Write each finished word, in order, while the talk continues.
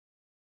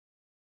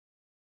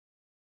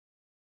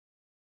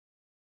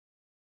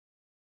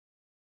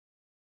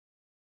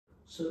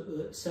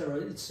So, Sarah,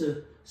 it's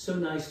so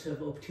nice to have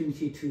the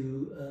opportunity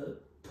to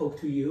talk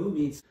to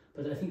you.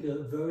 But I think a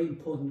very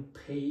important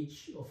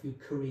page of your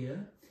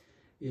career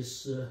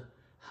is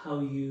how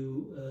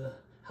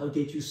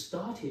did you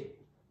start it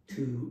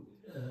to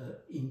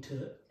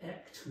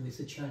interact with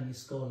the Chinese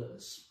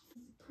scholars?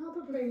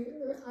 Probably,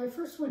 I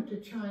first went to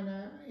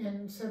China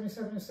in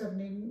 77 and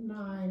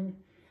 79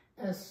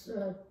 as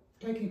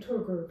taking tour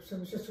groups. It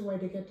was just a way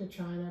to get to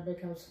China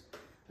because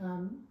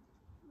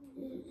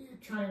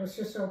China was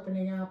just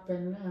opening up,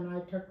 and I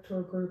took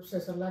tour groups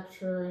as a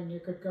lecturer, and you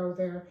could go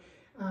there.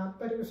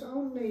 But it was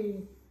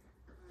only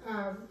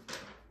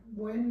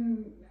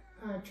when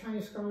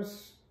Chinese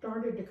scholars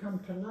started to come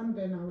to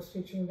London, I was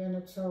teaching then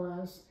at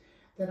SOAS,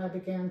 that I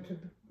began to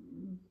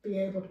be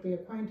able to be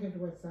acquainted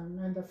with them.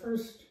 And the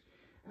first,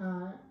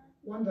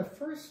 one of the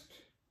first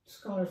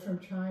scholars from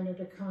China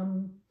to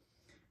come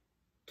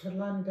to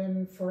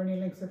London for any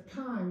length of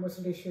time was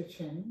Li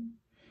Shiqin.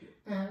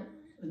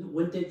 And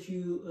when did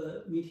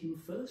you meet him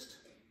first?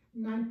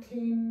 I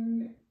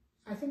think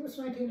it was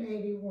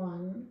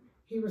 1981.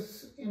 He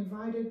was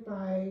invited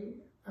by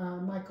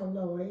Michael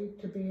Lowy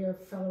to be a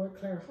fellow at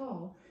Clare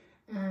Hall.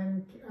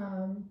 And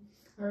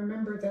I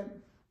remember that,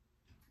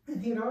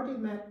 and he had already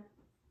met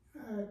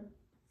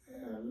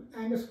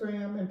Angus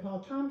Graham and Paul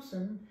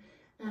Thompson,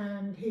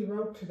 and he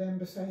wrote to them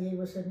to say he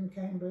was in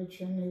Cambridge,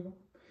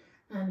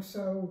 and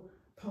so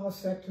Paul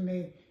said to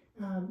me,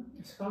 a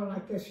scholar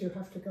like this, you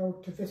have to go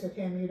to visit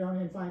him, you don't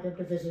invite him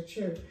to visit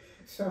you.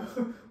 So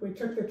we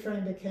took the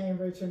train to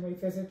Cambridge and we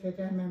visited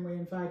him, and we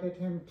invited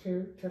him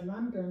to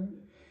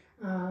London.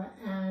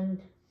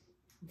 And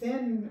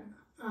then,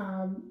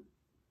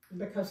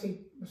 because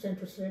he was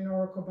interested in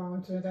oracle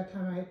bones, and at that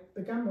time I had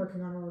begun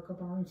working on oracle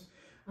bones,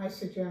 I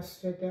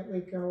suggested that we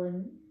go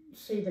and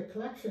see the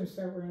collections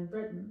that were in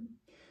Britain.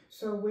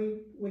 So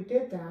we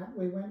did that.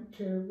 We went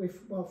to,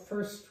 well,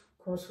 first,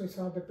 of course, we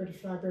saw the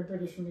British Library,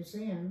 British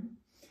Museum,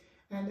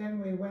 and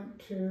then we went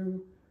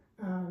to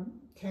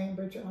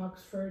Cambridge,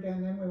 Oxford,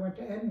 and then we went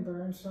to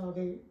Edinburgh and saw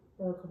the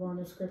oracle bone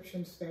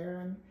inscriptions there,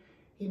 and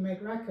he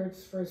made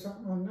records for his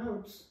own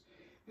notes.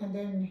 And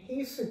then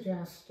he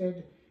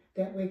suggested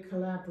that we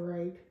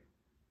collaborate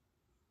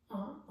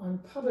on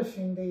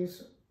publishing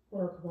these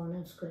oracle bone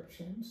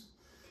inscriptions.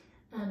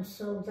 And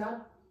so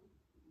that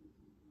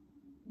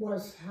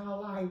was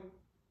how I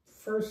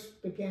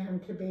first began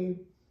to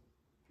be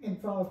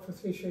involved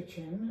with Li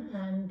Shiqin,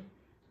 and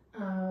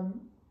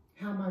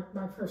how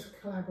my first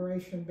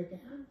collaboration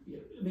began. Yeah,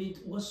 I mean,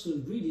 it was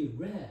really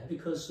rare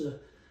because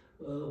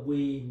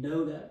we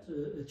know that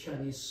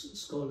Chinese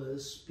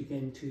scholars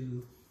began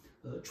to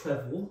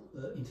travel,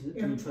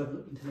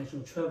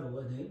 international travel,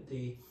 and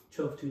they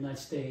traveled to the United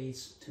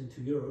States,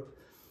 to Europe,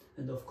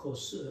 and of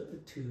course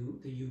to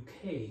the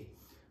UK.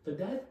 But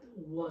that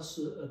was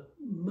a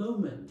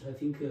moment, I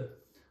think,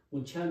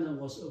 when China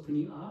was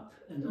opening up,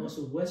 and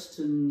also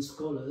Western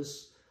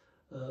scholars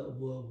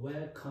were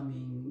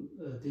welcoming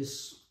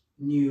this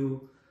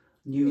new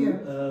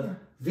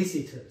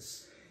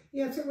visitors.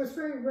 Yes, it was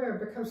very rare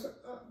because,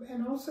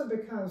 and also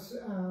because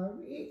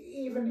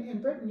even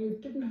in Britain you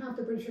didn't have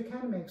the British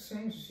Academy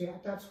exchanges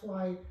yet. That's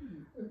why,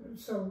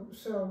 so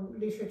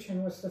Li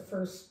Shiqin was the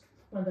first,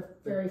 one of the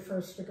very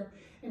first to go,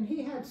 and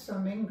he had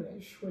some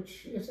English,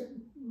 which is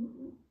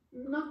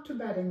not too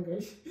bad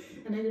English,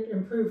 and it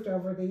improved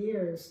over the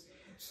years.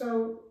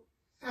 So,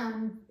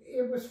 and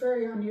it was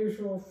very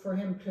unusual for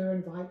him to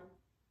invite,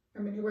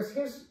 I mean, it was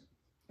his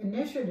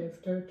initiative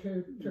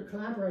to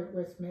collaborate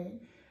with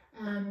me.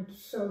 And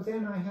so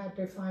then I had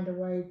to find a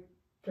way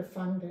to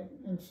fund it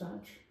and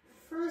such.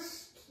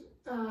 First,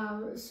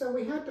 so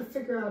we had to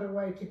figure out a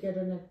way to get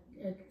in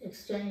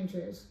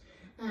exchanges.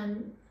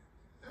 And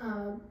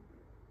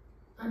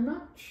I'm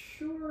not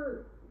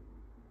sure,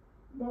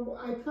 well,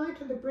 I applied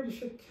to the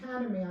British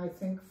Academy, I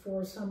think,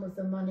 for some of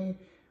the money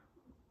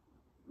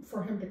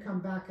for him to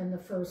come back in the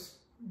first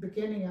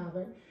beginning of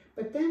it.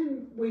 But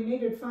then we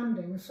needed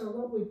funding. So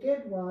what we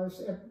did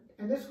was,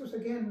 and this was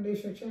again Li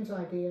Shiqin's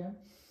idea,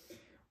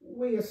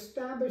 we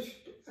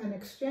established an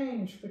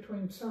exchange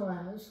between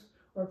SOAS,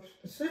 or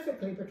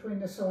specifically between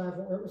the SOAS,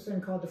 or it was then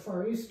called the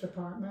Far East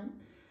Department,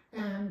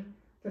 and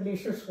the Li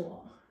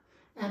Shushuo,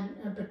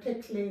 and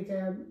particularly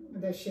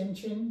the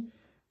Xinqin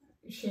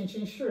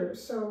Shi.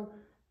 So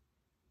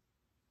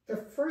the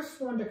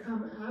first one to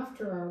come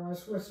after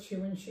ours was Qu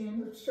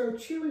Wenxin. So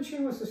Qu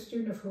Wenxin was a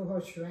student of Hu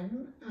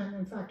Hoxuan, and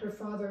in fact her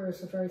father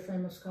is a very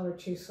famous scholar,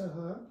 Qi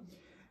Sihe.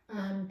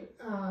 And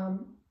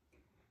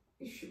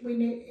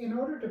in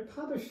order to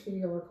publish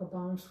the oracle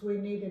bones, we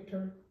needed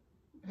to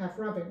have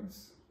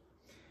rubbings.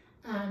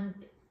 And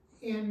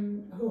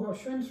in Hu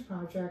Hoxuan's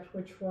project,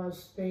 which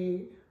was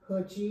the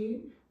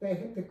Heji,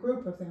 the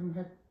group of them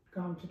had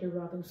gone to do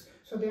rubbings.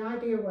 So the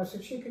idea was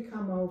that she could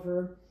come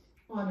over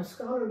on a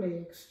scholarly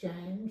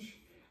exchange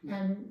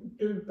and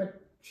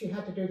but she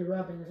had to do the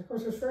rubbings. Of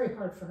course, it was very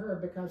hard for her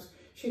because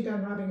she'd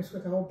done rubbings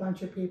with a whole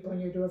bunch of people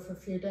and you do it for a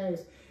few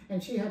days.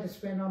 And she had to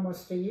spend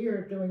almost a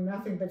year doing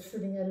nothing but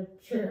sitting at a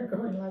chair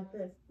going like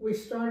this.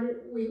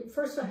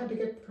 First I had to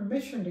get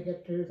permission to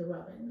do the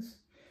rubbings.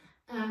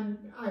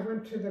 And I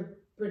went to the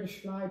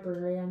British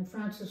Library, and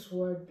Frances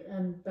Wood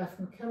and Beth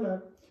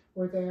McKillop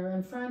were there,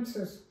 and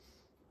Frances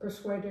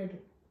persuaded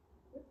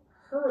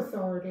her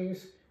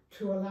authorities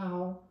to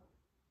allow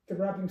the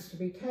rubbings to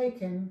be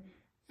taken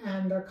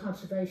and their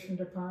conservation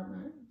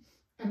department.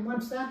 And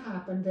once that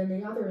happened, then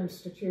the other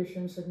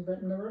institutions in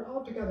Britain, there were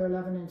altogether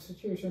 11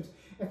 institutions,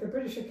 if the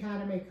British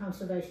Academy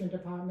Conservation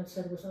Department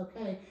said it was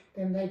okay,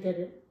 then they did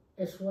it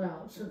as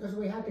well. So because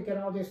we had to get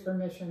all these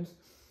permissions,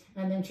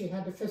 and then she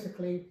had to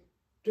physically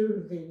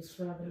do these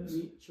rubbings.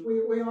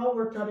 We all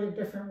worked out in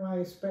different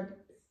ways, but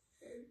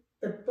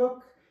the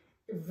book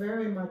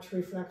very much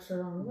reflects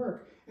her own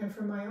work. And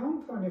from my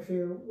own point of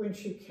view, when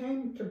she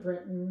came to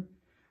Britain,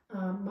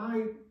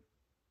 my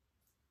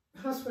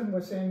husband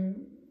was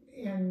in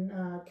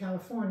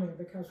California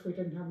because we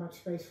didn't have much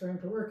space for him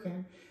to work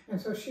in. And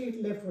so she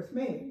lived with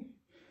me.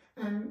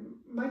 And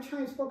my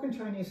spoken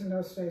Chinese in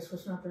those days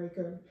was not very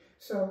good.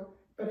 So,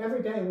 but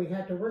every day we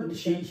had to work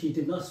together. She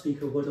did not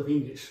speak a word of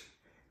English.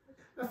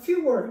 A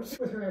few words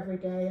with her every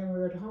day, and we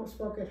were at home,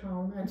 spoke at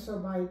home, and so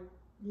my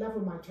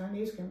level, my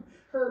Chinese came.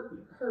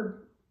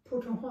 Her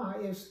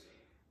Putonghua is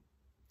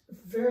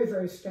very,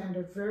 very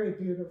standard, very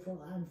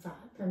beautiful, in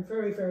fact, and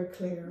very, very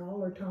clear.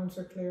 All her tones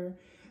are clear.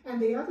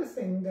 And the other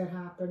thing that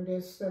happened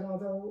is that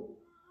although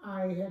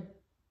I had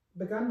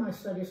begun my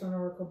studies on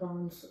oracle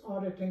bones,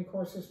 auditing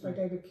courses by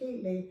David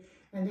Keatley,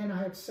 and then I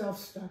had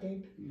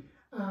self-studied,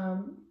 I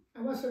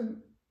wasn't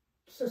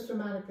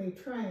systematically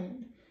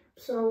trained.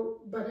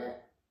 So,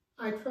 but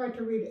I tried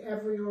to read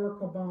every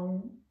oracle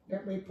bone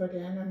that we put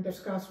in and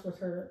discuss with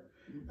her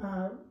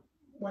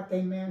what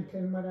they meant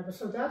and whatever.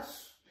 So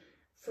that's,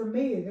 for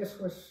me, this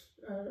was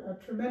a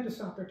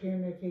tremendous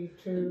opportunity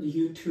to... And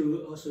you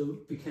two also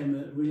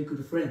became really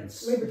good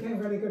friends. We became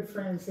really good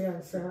friends,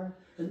 yes.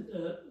 And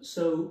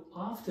so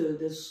after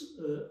this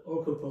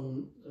oracle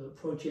bone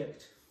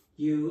project,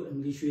 you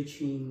and Li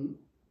Xueqin,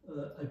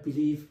 I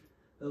believe,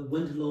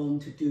 went along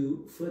to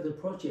do further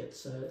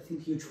projects. I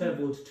think you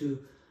traveled to,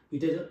 you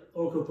did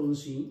oracle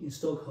bones in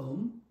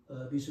Stockholm,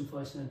 Museum of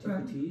Arts and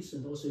Antiquities,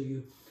 and also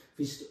you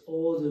visited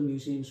all the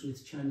museums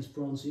with Chinese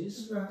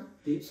bronzes. Right.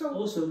 They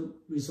also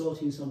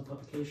result in some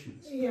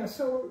publications. Yeah,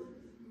 so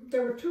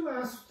there were two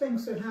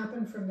things that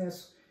happened from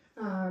this.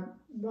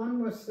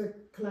 One was the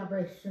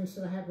collaborations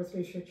that I had with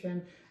Li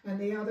Xueqin, and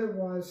the other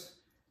was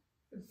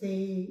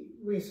the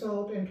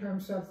result in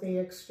terms of the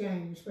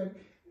exchange. But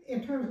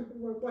in terms of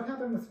what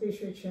happened with Li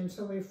Xueqin,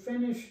 so we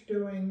finished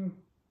doing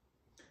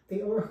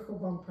the oracle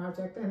bone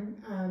project,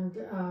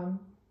 and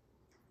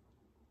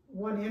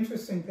one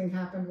interesting thing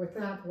happened with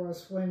that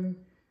was when,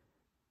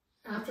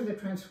 after the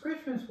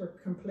transcriptions were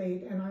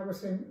complete, and I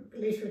was in,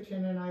 Li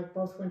Xueqin and I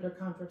both went to a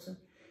conference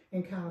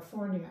in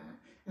California,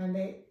 and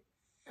the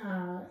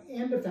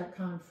end of that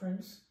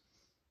conference,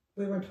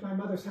 we went to my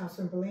mother's house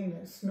in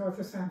Bolinas, north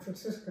of San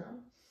Francisco,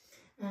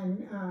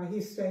 and he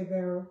stayed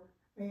there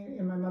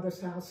in my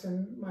mother's house,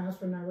 and my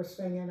husband and I were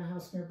staying in a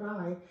house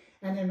nearby,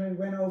 and then we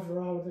went over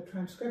all of the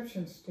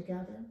transcriptions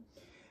together.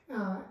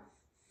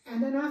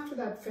 And then after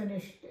that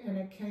finished, and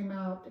it came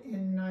out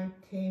in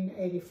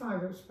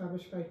 1985, it was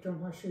published by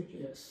Zhonghua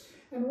Shuji. Yes.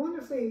 And one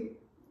of the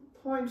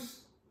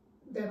points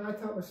that I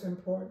thought was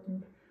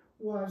important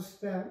was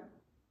that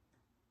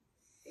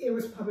it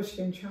was published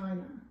in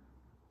China.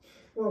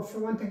 Well, for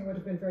one thing, it would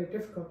have been very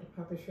difficult to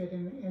publish it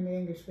in the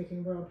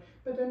English-speaking world.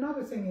 But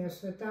another thing is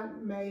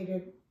that made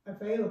it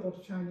available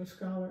to Chinese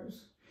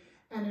scholars.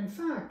 And in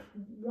fact,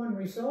 one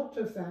result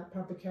of that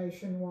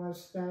publication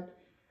was that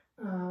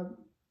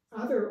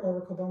other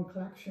oracle bone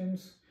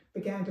collections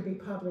began to be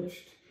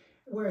published,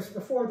 whereas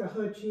before the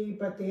Heji,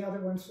 but the other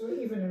ones,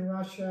 even in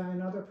Russia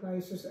and other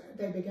places,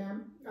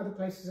 other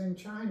places in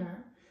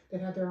China that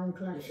had their own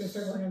collections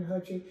that weren't in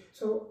Heji.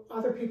 So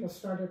other people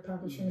started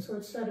publishing, so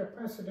it set a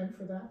precedent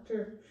for that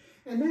too.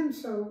 And then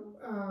so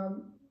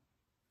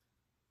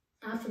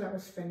after that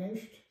was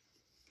finished,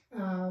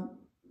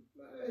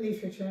 Li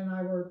Xueqin and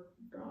I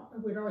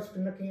we'd always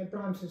been looking at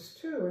bronzes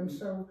too, and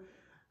so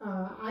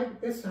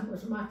this time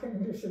was my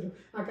initiative.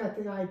 I got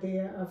the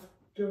idea of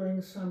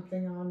doing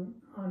something on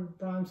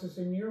bronzes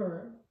in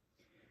Europe,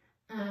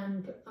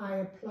 and I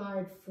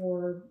applied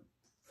for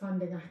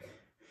funding.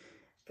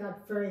 I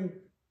got very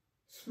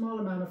small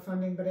amount of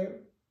funding, but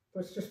it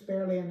was just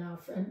barely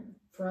enough, and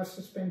for us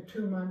to spend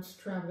 2 months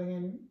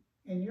traveling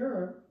in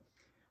Europe,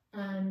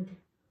 and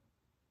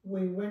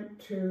we went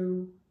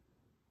to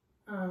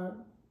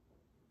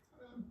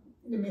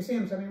the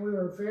museums. I mean, we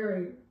were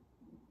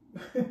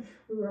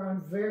we were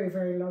on very,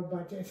 very low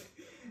budget,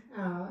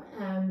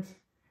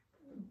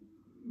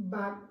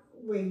 but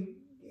we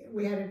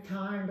had it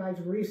timed. I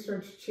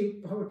researched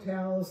cheap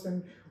hotels,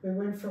 and we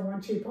went from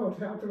one cheap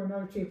hotel to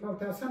another cheap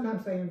hotel.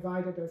 Sometimes they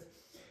invited us,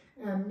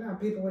 and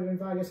people would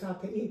invite us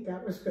out to eat.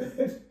 That was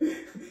good.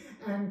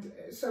 And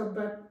so,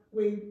 but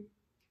we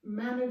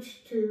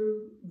managed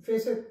to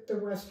visit the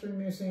Western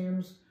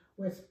museums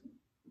with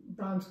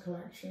bronze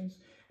collections,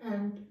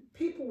 and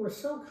people were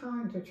so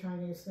kind to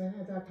Chinese then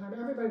at that time.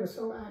 Everybody was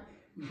so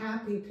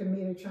happy to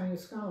meet a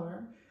Chinese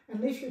scholar. And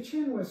Li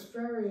Xueqin was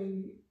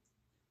very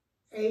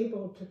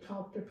able to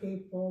talk to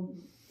people.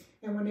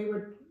 And when they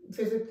would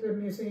visit the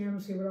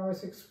museums, he would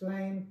always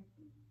explain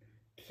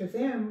to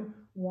them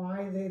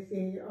why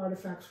the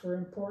artifacts were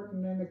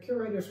important. And the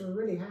curators were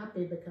really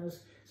happy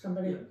because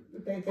somebody,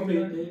 they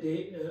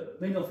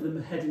many of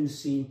them hadn't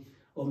seen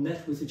or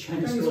met with the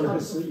Chinese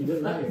scholars in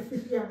their life.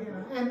 Yeah.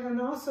 And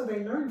also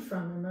they learned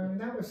from him. I mean,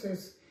 that was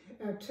his,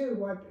 too,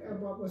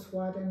 what was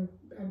what, and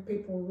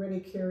people were really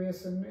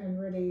curious and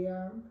really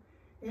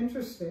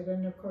interested.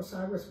 And of course,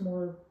 I was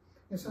more,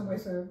 in some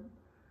ways,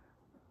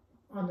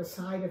 on the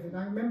side of it.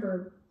 I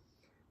remember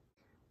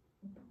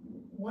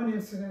one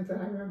incident that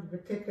I remember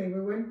particularly.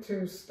 We went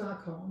to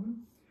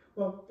Stockholm.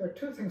 Well, there are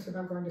two things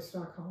about going to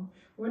Stockholm.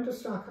 We went to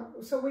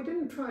Stockholm, so we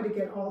didn't try to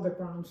get all the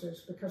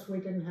bronzes because we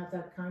didn't have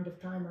that kind of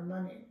time or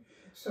money.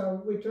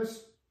 So we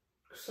just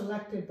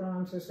selected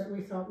bronzes that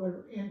we thought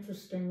were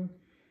interesting.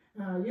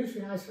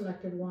 Usually I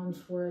selected ones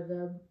where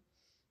the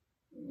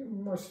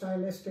more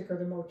stylistic or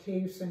the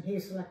motifs, and he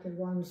selected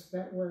ones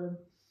that were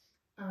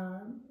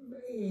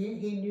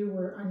he knew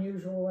were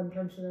unusual in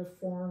terms of their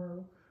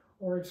form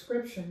or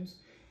inscriptions.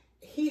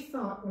 He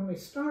thought when we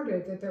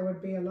started that there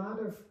would be a lot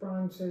of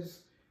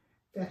bronzes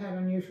that had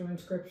unusual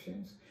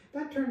inscriptions.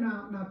 That turned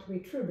out not to be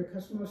true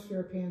because most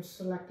Europeans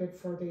selected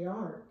for the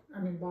art. I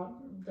mean,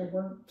 they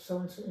weren't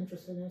so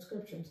interested in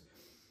inscriptions.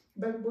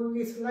 But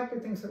we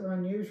selected things that were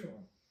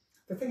unusual.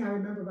 The thing I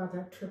remember about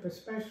that trip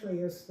especially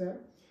is that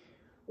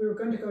we were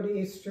going to go to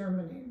East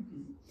Germany.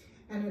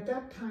 And at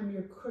that time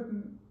you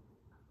couldn't,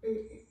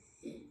 it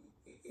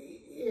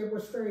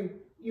was very,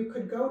 you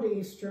could go to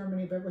East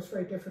Germany, but it was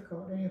very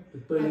difficult. And the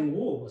Berlin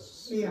Wall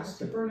was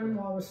the Berlin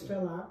Wall was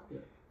still up. Yeah.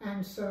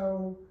 And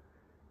so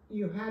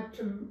you had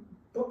to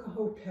book a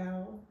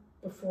hotel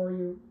before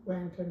you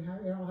went, and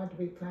it all had to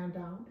be planned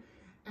out.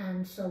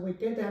 And so we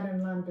did that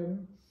in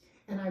London,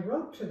 and I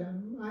wrote to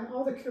them,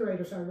 all the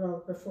curators I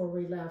wrote before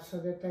we left so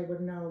that they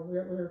would know we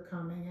were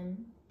coming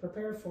and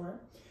prepare for it.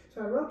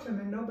 So I wrote to them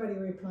and nobody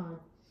replied.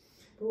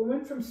 But we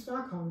went from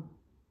Stockholm,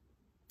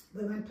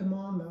 we went to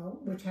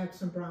Malmö, which had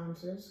some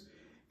bronzes,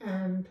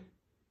 and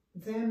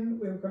then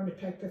we were going to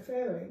take the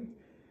ferry.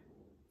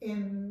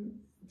 In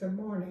the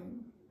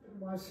morning,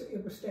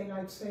 it was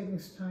daylight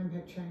savings time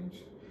had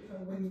changed, so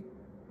we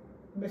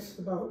missed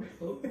the boat.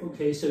 Oh,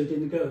 okay, so you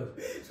didn't go.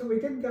 So we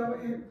didn't go,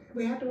 and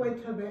we had to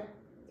wait till the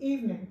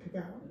evening to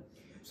go.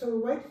 So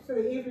we waited till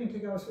the evening to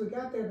go, so we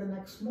got there the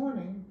next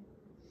morning,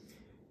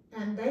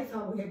 and they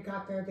thought we had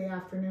got there the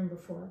afternoon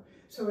before.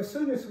 So as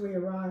soon as we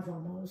arrived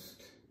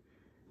almost,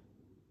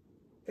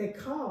 they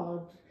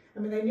called. I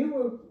mean, they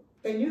knew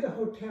the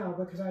hotel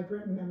because I'd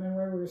written them and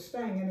where we were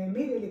staying, and they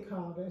immediately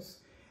called us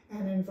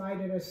and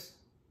invited us,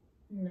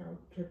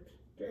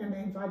 and they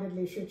invited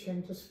Li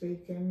Shiqin to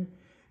speak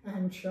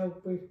and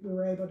show we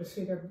were able to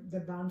see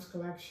the bronze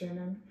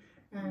collection,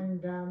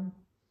 and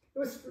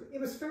it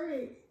was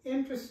very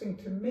interesting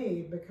to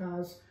me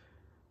because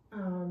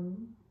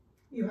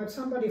you had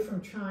somebody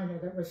from China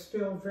that was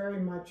still very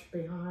much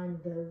behind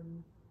the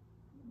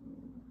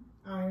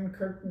Iron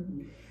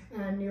Curtain,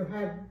 and you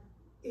had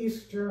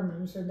East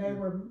Germans, and they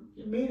were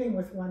meeting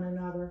with one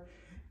another,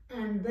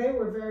 and they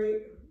were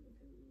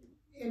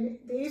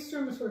the East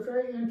Germans were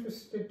very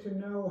interested to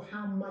know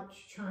how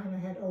much China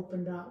had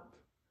opened up.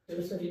 It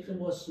was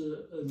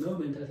a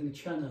moment, I think,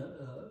 China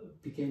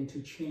began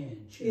to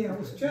change. Yeah, it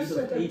was just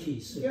at the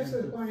 80s. Just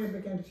as when it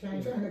began to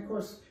change, and of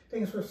course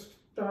things were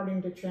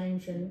starting to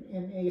change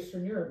in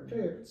Eastern Europe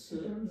too. It's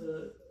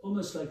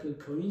almost like a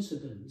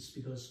coincidence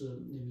because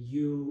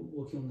you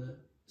working on the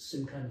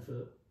same kind of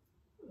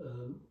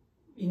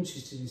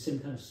interested in same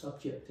kind of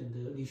subject, and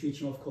Li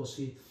Shiqin, of course,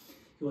 he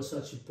was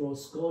such a broad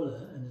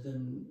scholar, and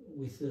then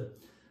with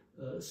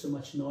so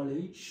much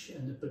knowledge,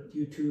 but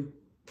you two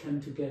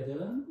came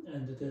together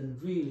and then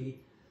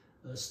really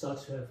start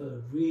to have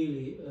a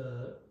really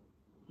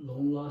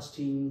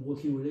long-lasting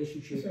working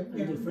relationship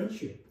and a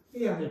friendship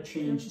that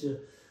changed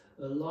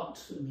a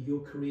lot in your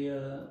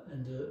career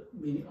and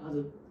many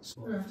other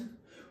stuff.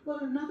 Well,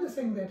 another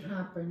thing that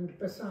happened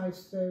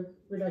besides the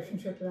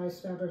relationship that I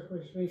established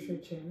with Li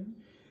Shiqin,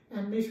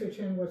 and Li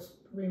Shiqin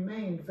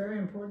remained very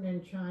important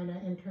in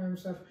China in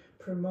terms of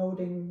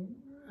promoting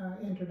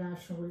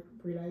international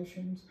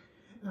relations,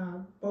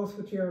 both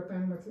with Europe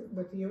and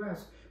with the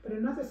US. But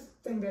another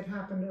thing that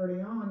happened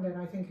early on that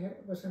I think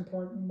was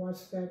important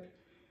was that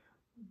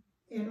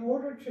in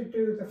order to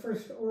do the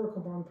first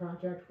Oracle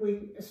project,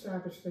 we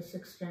established this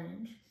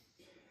exchange.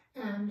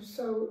 And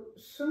so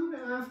soon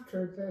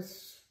after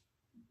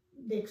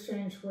the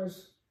exchange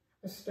was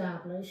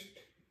established,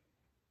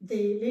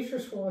 the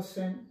Liechtenstein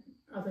sent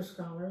other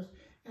scholars,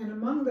 and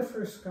among the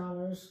first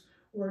scholars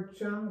were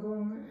Zhang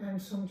Gong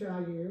and Song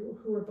Jiayu,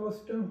 who were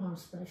both Dunhuang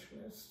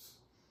specialists.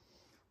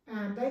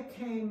 And they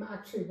came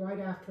actually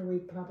right after we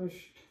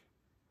published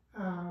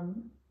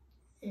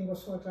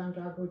Ingolstadt and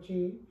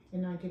Daguji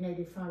in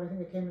 1985. I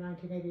think it came in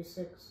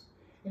 1986.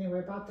 Anyway,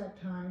 about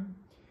that time.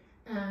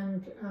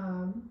 And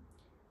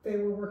they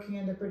were working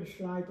in the British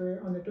Library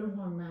on the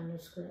Dunhuang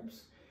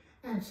manuscripts.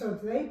 And so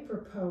they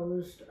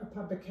proposed a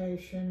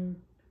publication,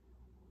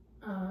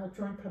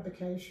 joint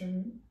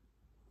publication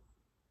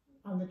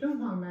on the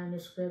Dunhuang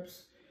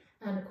manuscripts,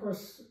 and of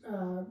course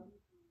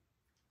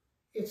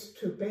it's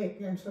too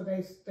big, and so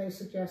they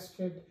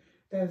suggested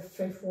the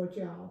Feifuo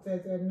Jiao,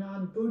 the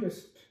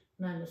non-Buddhist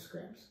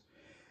manuscripts.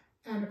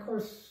 And of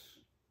course,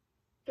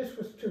 this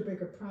was too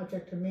big a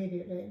project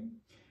immediately.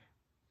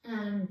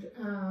 And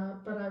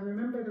but I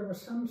remember there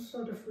was some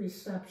sort of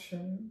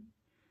reception,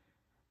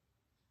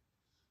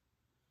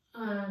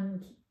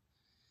 and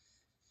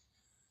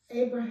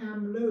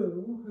Abraham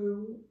Liu,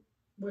 who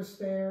was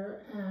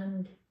there,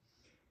 and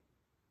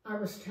I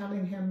was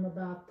telling him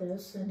about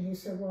this, and he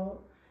said,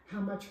 well, how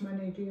much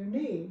money do you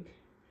need?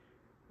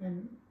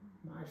 And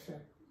I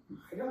said,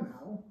 I don't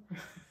know.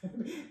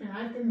 And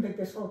I didn't think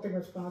this whole thing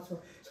was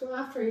possible. So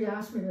after he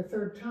asked me the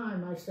third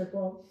time, I said,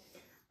 well,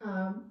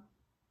 I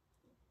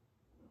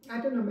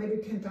don't know, maybe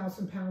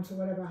 10,000 pounds or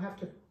whatever I have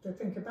to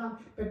think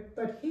about.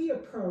 But he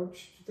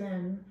approached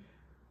then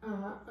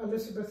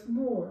Elizabeth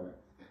Moore,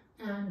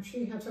 and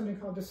she had something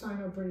called the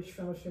Sino-British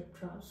Fellowship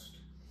Trust.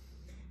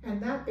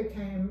 And that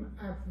became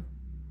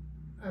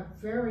a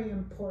very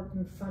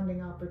important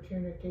funding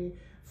opportunity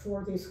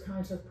for these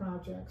kinds of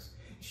projects.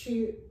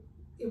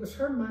 It was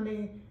her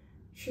money.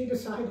 She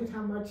decided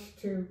how much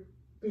to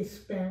be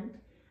spent.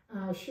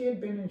 She had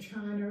been in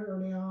China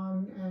early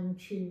on, and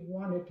she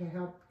wanted to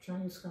help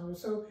Chinese scholars.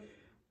 So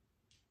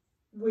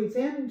we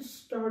then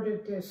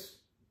started this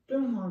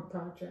Dunhuang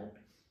project.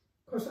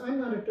 Of course, I'm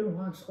not a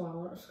Dunhuang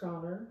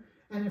scholar.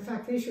 And in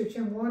fact, Li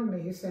Shuqian warned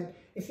me. He said,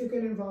 if you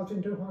get involved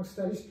in Dunhuang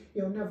studies,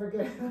 you'll never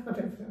get out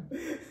of them.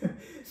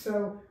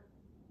 So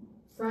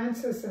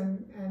Francis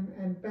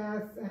and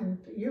Beth and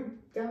you,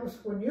 that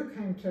was when you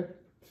came to...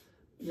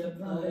 Yeah,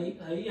 I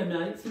mean,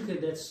 I think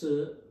that's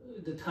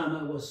the time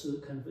I was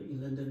kind of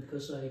in London,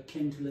 because I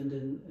came to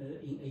London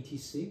in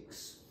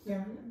 '86.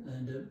 Yeah.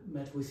 And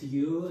met with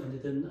you, and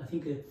then I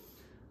think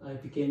I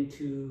began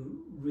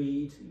to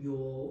read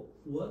your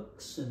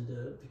works, and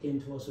began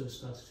to also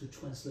start to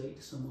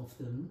translate some of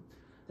them.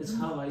 That's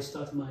how I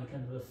started my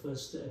kind of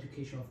first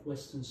education of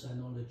Western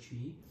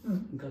sinology,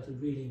 and got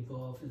really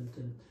involved, and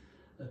then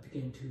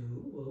began to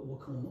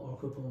work on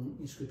oracle bone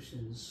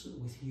inscriptions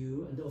with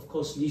you. And of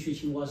course, Li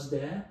Shuqian was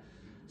there,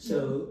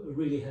 so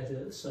really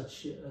had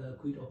such a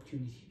good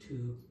opportunity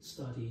to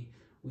study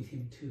with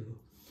him too.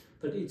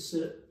 But it's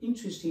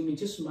interesting,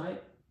 just my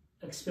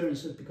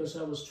experience, because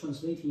I was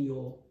translating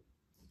your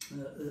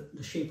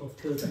The Shape of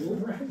Turtle.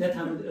 Right. That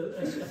time,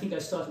 I think I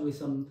started with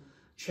some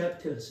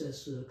chapters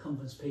as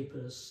conference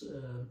papers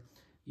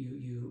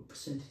you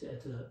presented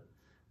at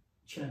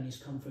Chinese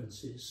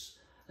conferences.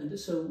 And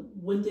so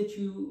when did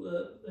you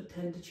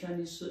attend the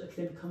Chinese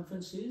academic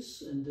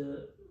conferences? And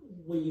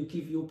when you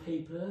give your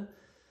paper,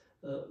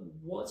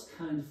 what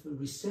kind of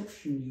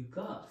reception you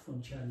got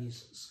from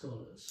Chinese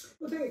scholars?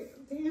 Well,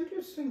 the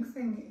interesting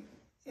thing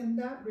in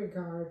that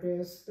regard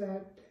is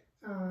that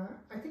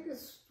I think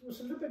this was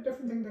a little bit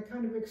different than the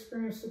kind of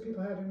experience that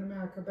people had in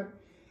America, but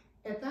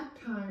at that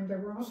time there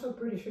were also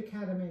British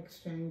Academy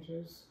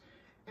exchanges,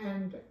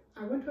 and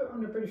I went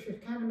on a British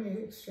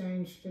Academy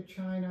exchange to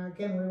China.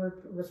 Again,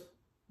 was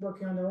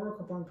working on the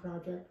Oracle Bone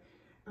project,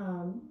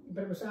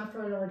 but it was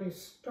after I'd already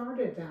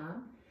started that,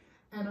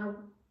 and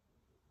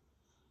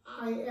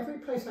every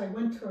place I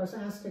went to I was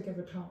asked to give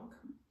a talk.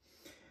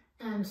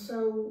 And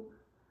so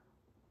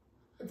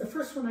the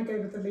first one I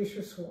gave at the Li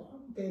Shusuo,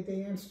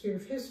 the Institute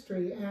of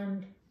History,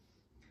 and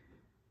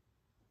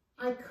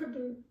I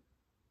couldn't,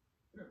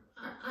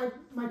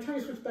 my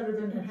Chinese was better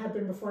than it had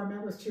been before I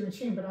met with Chu and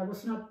Xin, but I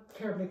was not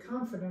terribly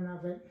confident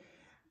of it.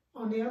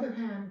 On the other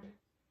hand,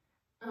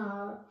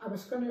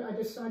 I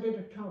decided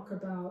to talk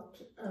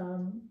about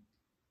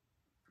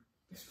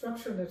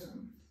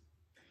structuralism,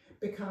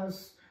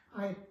 because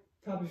I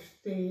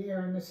published The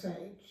Air and the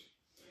Sage,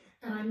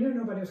 and I knew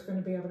nobody was going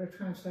to be able to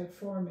translate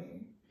for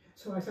me.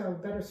 So I thought I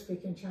would better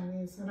speak in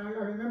Chinese. And I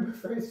remember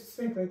very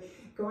distinctly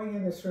going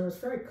in this room. It was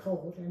very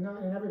cold, and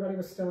everybody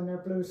was still in their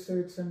blue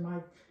suits, and my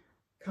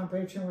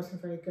comprehension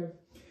wasn't very good.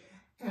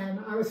 And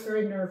I was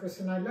very nervous,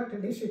 and I looked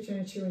at Li Shuqian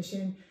and Chu and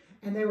Xin,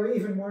 and they were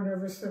even more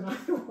nervous than I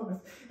was.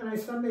 And I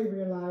suddenly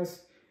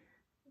realized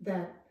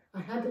that I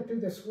had to do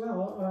this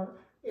well, or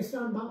it's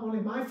not only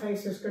my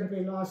face is going to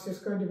be lost, it's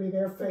going to be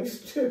their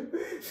face too.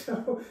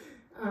 So,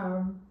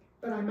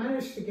 but I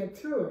managed to get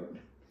through it.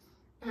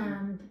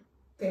 And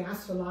they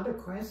asked a lot of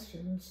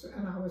questions,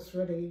 and I was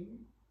really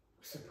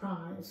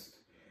surprised.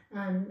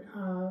 And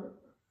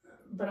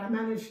but I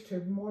managed to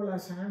more or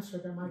less answer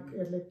them.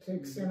 To the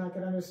extent I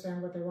could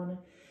understand what they wanted.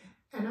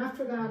 And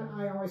after that,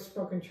 I always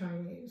spoke in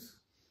Chinese.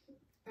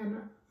 And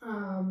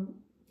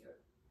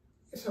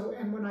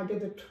and when I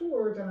did the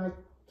tour, then I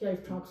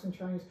gave talks in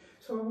Chinese.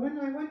 So when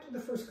I went to the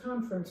first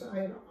conference, I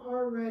had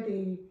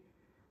already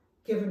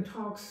given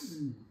talks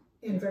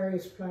in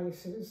various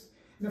places.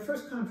 And the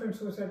first conference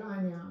was at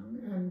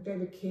Anyang, and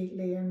David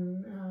Keatley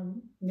and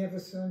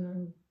Nivison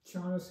and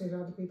Shaughnessy and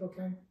other people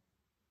came.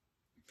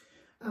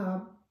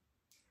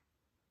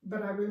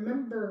 But I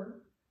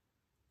remember,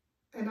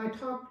 and I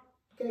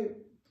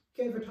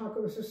gave a talk.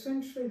 It was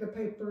essentially the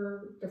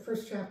paper, the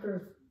first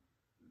chapter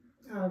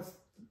of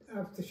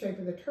The Shape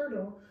of the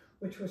Turtle,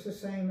 which was the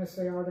same as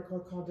the article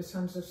called The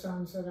Sons of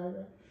Sons that I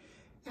read.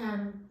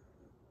 And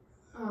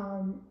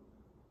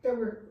they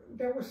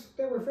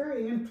were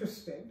very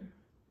interested.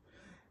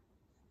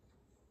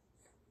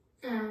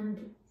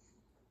 And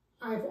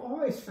I've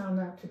always found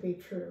that to be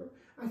true.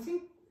 I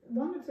think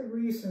one of the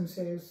reasons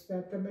is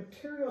that the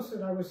materials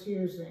that I was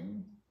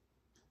using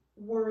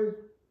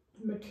were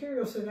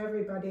materials that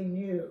everybody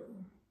knew,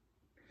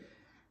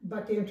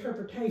 but the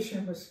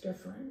interpretation was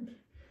different,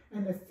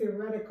 and the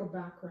theoretical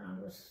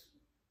background was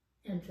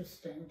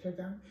interesting to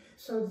them.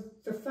 So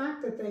the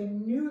fact that they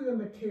knew the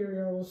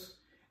materials,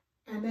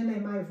 and then they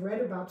might have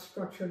read about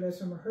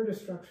structuralism or heard of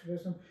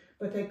structuralism,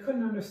 but they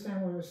couldn't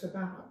understand what it was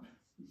about.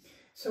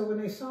 So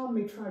when they saw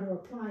me try to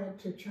apply it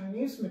to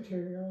Chinese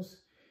materials,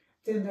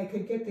 then they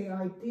could get the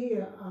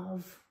idea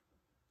of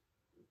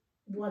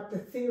what the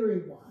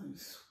theory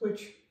was,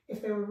 which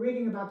if they were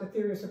reading about the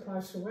theory as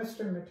applies to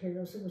Western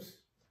materials, it was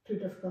too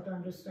difficult to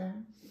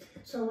understand.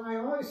 So I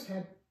always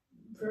had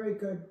very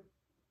good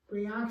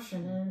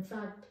reaction. And in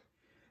fact,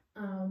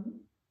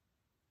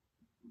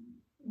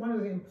 one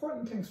of the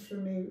important things for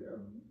me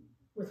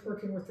with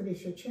working with Li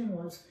Shiqing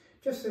was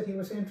just that he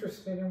was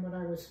interested in what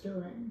I was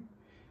doing.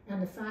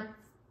 And the fact,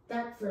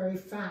 that very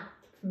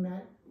fact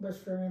was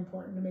very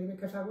important to me,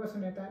 because I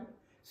wasn't at that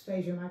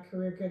stage in my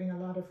career getting a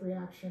lot of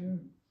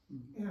reaction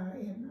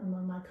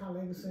among my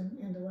colleagues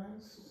in the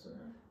West. So.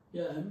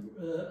 Yeah,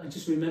 I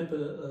just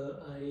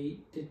remember I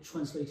did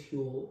translate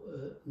your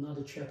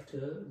another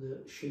chapter,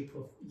 The Shape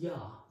of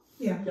Ya,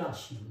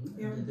 Yaxing,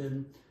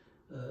 and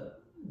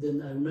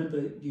then I remember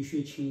Li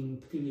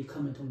Shiqing particularly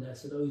comment on that,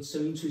 said, "Oh, it's so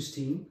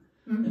interesting,"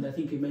 and I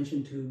think you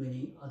mentioned to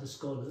many other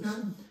scholars.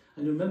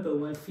 And I remember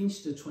when I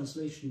finished the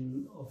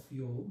translation of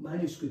your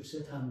manuscripts,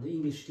 at that time the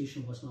English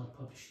edition was not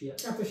published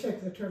yet. Of The Shape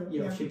of the Turtle.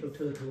 Yeah, Shape of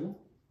Turtle.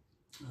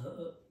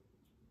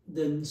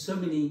 Then so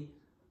many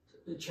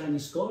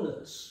Chinese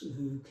scholars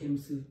who came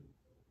through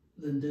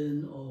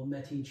London or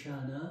met in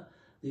China,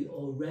 they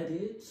all read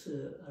it.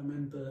 I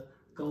remember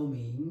Gao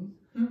Ming,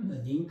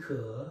 Ning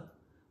Ke,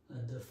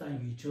 and Fan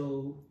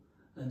Yuzhou,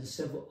 and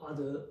several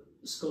other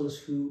scholars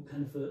who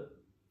kind of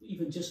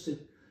even just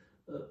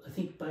I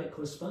think by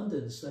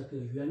correspondence, like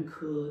Yuan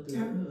Ke,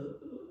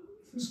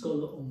 the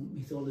scholar on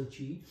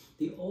mythology,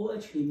 they all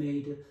actually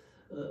made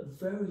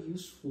very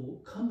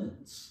useful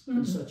comments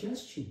and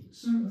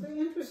suggestions. The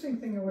interesting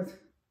thing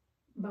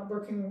about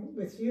working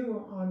with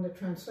you on the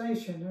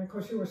translation, and of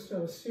course you were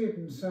still a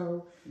student,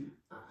 so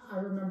I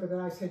remember that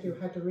I said you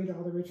had to read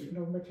all the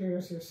original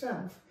materials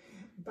yourself,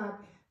 but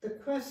the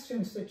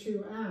questions that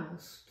you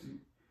asked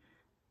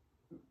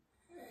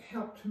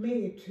helped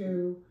me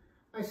to,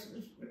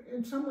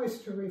 in some ways,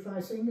 to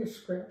revise English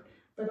script,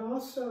 but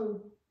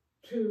also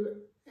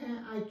to,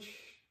 I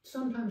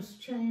sometimes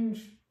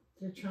change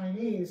the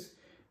Chinese,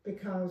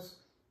 because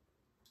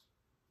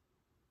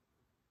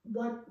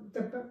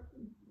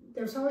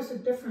there's always a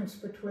difference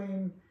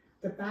between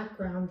the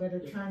background that a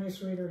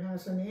Chinese reader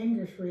has and the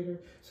English reader.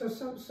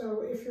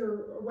 So if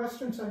you're a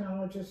Western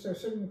sinologist, there are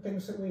certain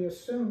things that we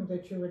assumed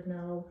that you would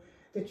know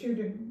that you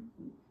didn't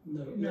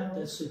know. Yeah,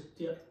 that's it.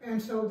 Yeah. And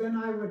so then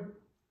I would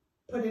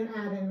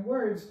add in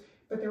words,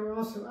 but there were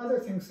also other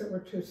things that were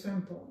too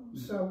simple.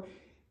 So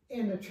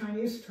in the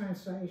Chinese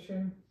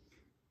translation,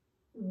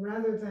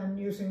 rather than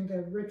using the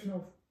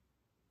original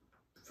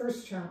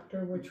first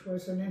chapter, which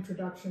was an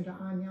introduction to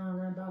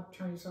Anyang about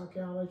Chinese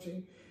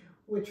archaeology,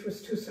 which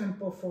was too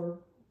simple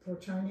for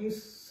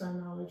Chinese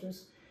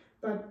sinologists,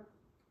 but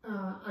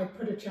I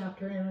put a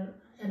chapter in,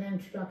 an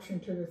introduction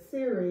to the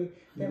theory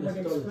that would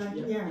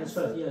explain. Yeah, that's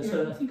right. Yeah,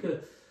 so I think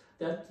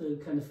that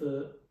kind of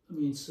I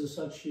mean, it's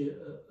such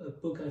a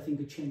book. I think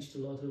it changed a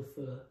lot of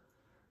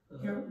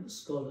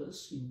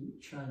scholars in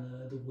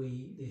China, the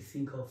way they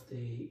think of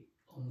their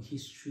own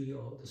history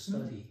or the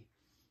study.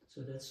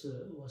 So that's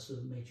was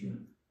a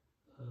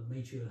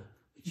major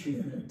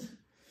achievement.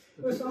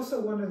 It was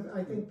also one of,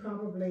 I think,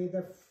 probably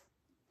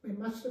it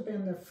must have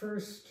been the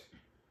first,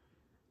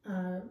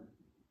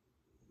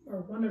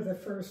 or one of the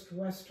first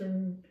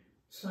Western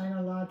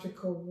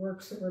sinological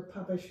works that were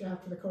published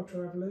after the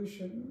Cultural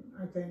Revolution,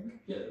 I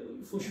think. Yeah,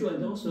 for sure.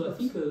 And also, I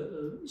think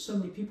so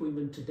many people,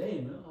 even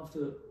today,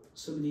 after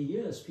so many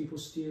years, people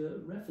still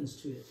reference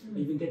to it. I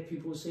even get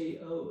people say,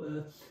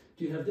 "Oh,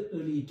 do you have the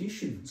early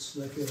editions?"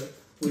 Like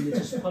when it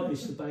is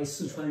published by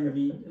Sichuan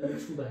Renmin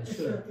Chubanshi.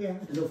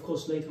 And of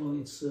course, later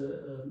on, it's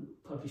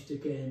published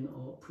again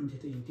or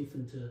printed in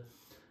different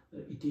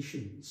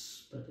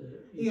editions. But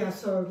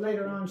so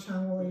later on,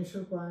 Shangwu Yin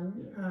Shuguan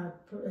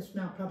is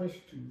now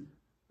published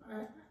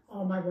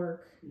all my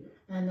work,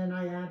 and then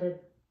I added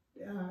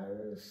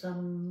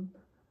some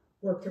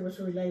work that was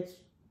related,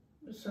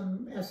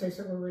 some essays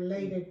that were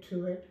related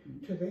to it,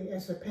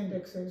 as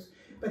appendixes,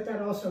 but that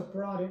also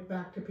brought it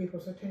back to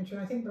people's attention.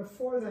 I think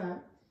before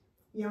that,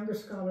 younger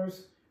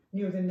scholars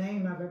knew the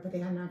name of it, but they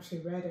hadn't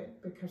actually read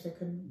it because it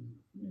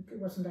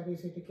wasn't that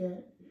easy to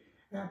get.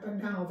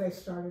 But now they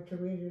started to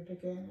read it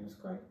again. It's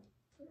quite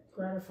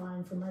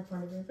gratifying from my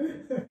point of view.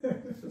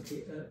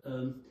 Okay.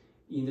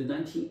 In the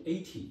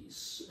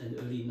 1980s and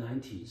early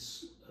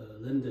 90s,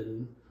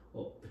 London,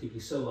 or particularly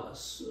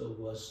SOAS,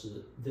 was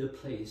their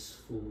place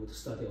for the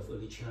study of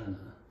early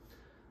China.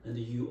 And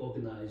you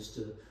organized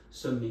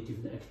so many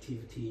different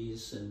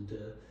activities. And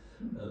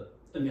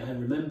I mean, I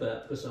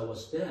remember, because I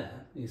was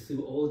there, and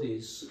through all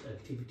these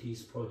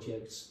activities,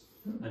 projects,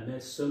 I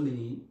met so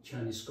many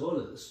Chinese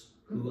scholars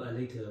who I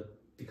later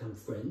become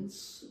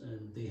friends,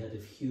 and they had a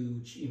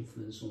huge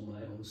influence on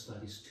my own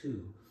studies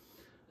too.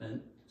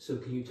 And so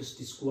can you just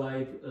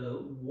describe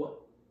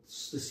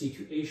what's the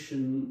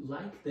situation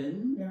like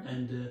then,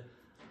 and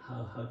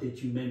how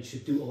did you manage to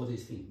do all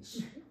these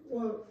things?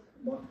 Well,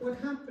 what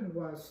happened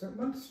was that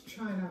once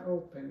China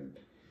opened,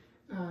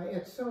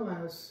 at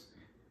SOAS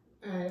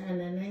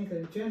and in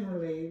England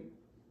generally,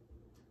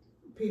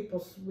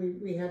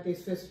 we had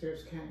these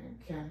visitors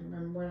came,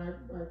 and when I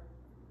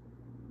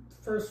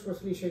first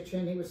was Li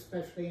Shichen, he was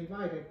specially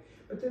invited,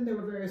 but then there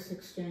were various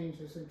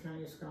exchanges and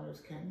Chinese scholars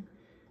came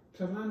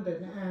to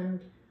London, and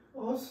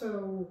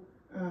also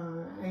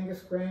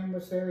Angus Graham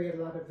was there. He had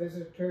a lot of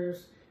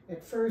visitors.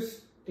 At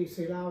first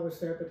D.C. Lau was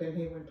there, but then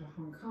he went to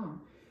Hong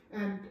Kong.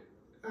 And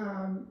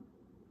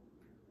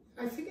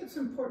I think it's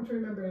important to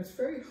remember, it's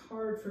very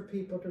hard for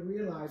people to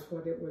realize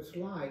what it was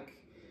like.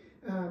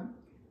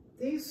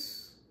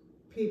 These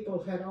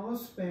people had all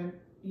spent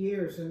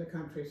years in the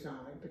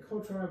countryside. The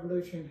Cultural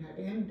Revolution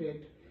had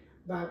ended,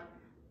 but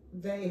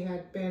they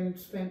had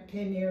spent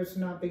 10 years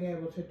not being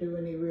able to do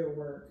any real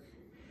work.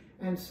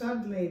 And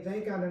suddenly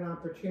they got an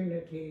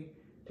opportunity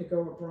to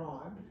go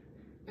abroad.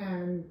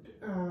 And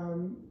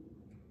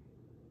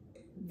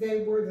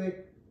they were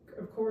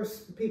of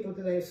course, the people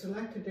that they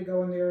selected to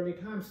go in the early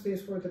times,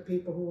 these were the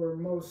people who were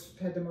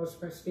had the most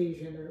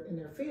prestige in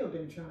their field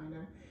in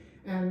China.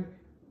 And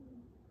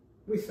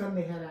we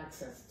suddenly had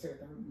access to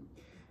them.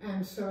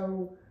 And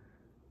so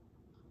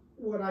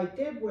what I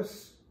did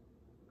was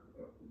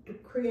to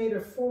create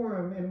a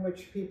forum in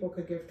which people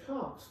could give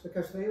talks,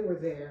 because they were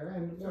there.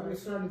 And so we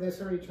started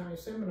this early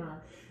Chinese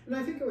seminar. And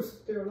I think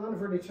there are a lot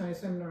of early Chinese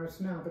seminars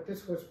now, but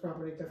this was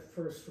probably the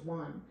first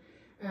one.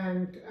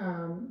 And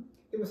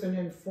it was an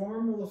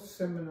informal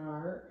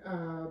seminar.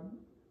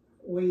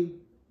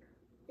 We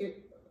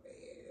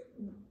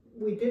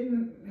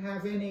didn't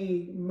have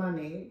any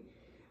money.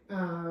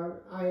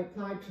 I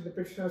applied to the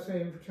British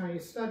Association for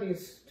Chinese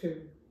Studies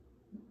to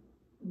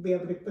be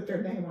able to put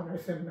their name on our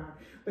seminar,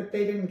 but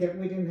we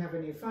didn't have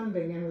any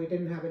funding, and we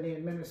didn't have any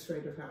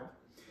administrative help.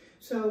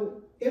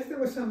 So if there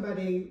was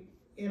somebody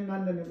in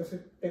London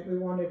that we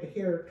wanted to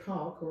hear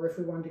talk, or if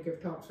we wanted to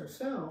give talks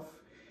ourselves,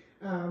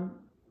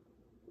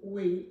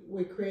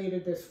 we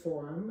created this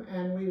forum,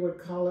 and we would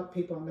call up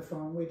people on the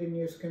phone. We didn't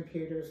use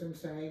computers, and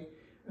say,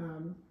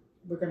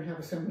 we're going to have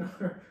a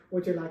seminar,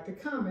 would you like to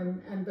come?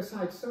 And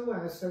besides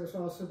SOAS, there was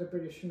also the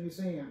British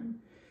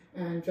Museum.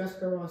 And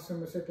Jessica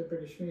Rawson was at the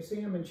British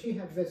Museum, and she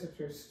had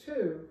visitors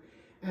too.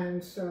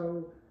 And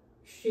so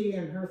she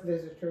and her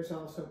visitors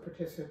also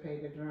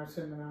participated in our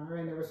seminar.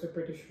 And there was a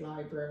British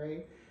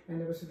Library, and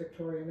there was a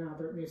Victoria and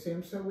Albert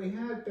Museum. So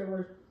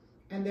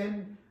and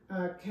then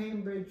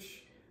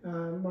Cambridge,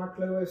 Mark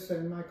Lewis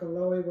and Michael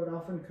Lowy would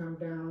often come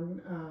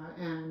down,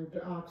 and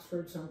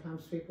Oxford,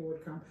 sometimes people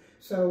would come.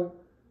 So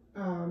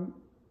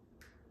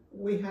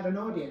we had an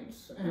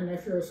audience, and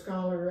if you're a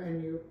scholar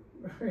and you're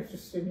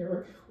interested in your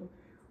work,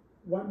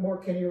 what more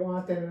can you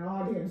want than an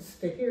audience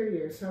to hear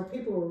you? So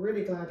people were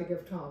really glad to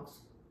give talks.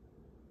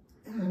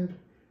 And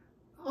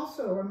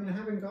also, I mean,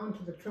 having gone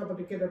to the trouble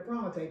to get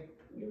abroad,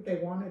 they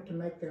wanted to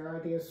make their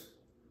ideas.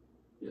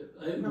 Yeah,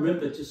 I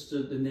remember just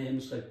the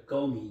names like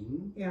Gao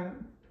Ming,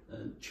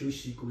 Chu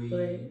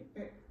Xigui,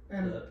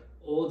 and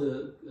all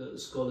the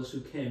scholars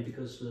who came,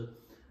 because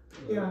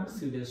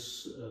through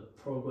this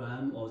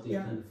program, or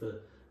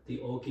they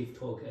all give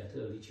talk at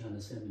the Early China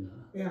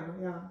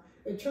Seminar.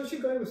 Chu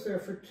Xigui was there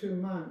for 2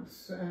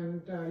 months,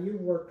 and you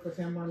worked with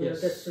him on your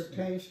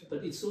dissertation.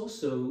 But it's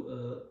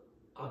also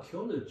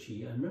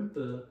archaeology. I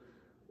remember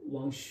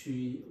Wang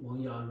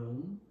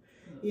Yarong.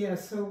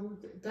 So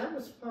that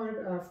was part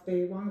of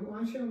the Wang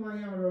Xu and Wang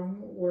Yarong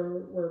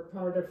were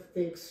part of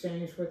the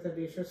exchange with the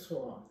Li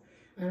Shuo.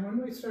 And when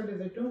we started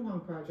the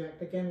Dunhuang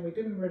project, again, we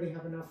didn't really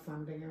have enough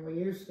funding, and we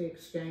used the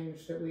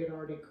exchange that we had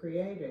already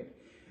created.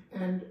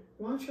 And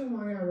Wang Xu and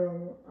Wang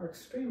Yarong are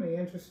extremely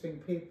interesting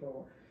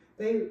people.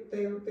 They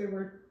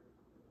were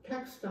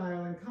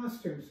textile and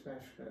costume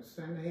specialists,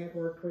 and they had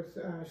worked with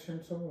Shen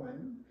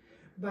Songwen.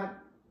 But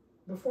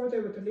before they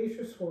were at the Li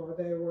Shuo,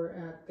 they were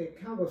at the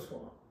Calgo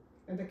Shuo.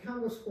 And the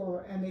Calgo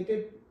Shuo, and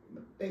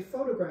they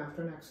photographed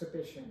on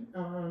exhibition,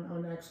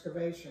 on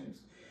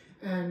excavations.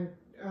 And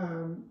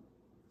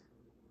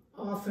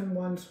often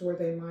ones where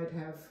they might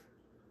have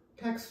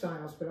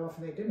textiles, but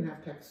often they didn't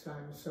have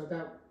textiles, so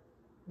that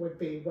would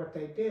be what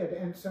they did.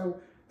 And so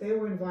they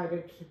were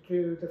invited to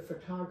do the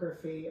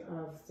photography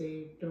of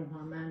the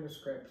Dunhuang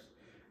manuscripts.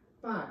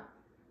 But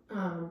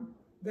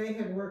they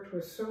had worked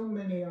with so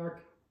many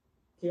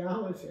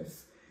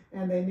archaeologists,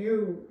 and they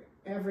knew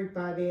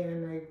everybody,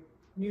 and they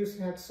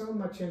had so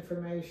much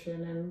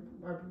information, and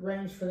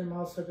arranged for them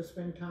also to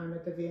spend time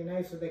at the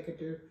V&A so they could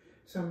do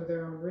some of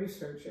their own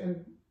research.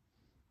 And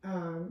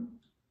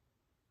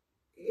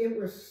it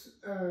was,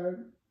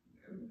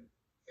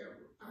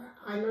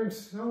 I learned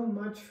so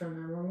much from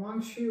him. And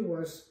Wang Shu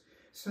was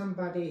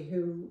somebody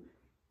who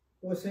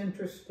was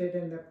interested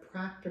in the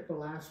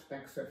practical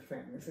aspects of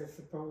things as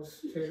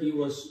opposed to... He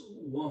was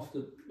one of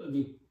the, I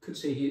mean, could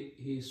say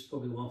he's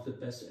probably one of the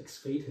best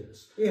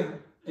excavators. Yeah.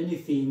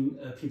 Anything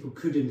people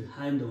couldn't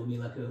handle, I mean,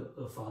 like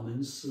a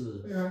Famen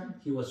Yeah.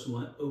 he was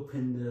one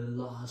open the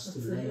last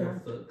layer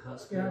of the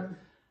casket. Yeah.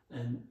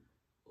 And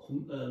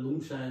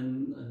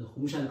Longshan and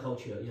Hongshan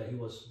culture, yeah, he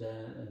was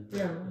there. And,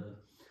 Yeah.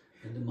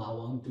 And the Ma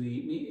Wang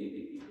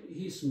Dui,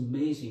 he's an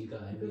amazing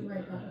guy. I mean,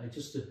 I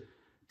just...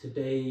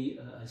 Today,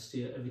 I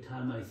still, every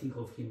time I think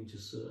of him, I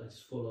just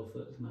full of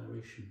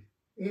admiration.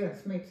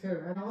 Yes, me too.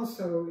 And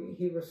also,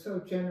 he was so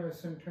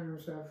generous in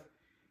terms of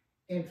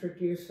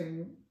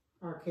introducing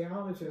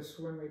archaeologists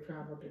when we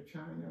traveled to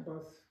China,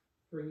 both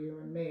for you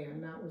and me,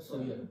 and that was...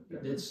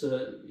 that's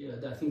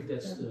I think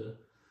that's the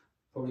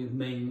probably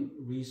main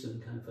reason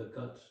kind of I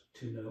got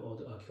to know all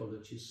the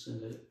archaeologists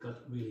and I got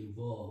really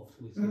involved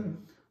with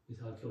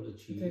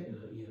archaeology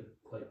in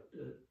a quite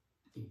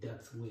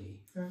in-depth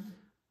way.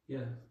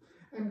 Yeah.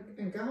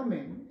 And Gao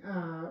Ming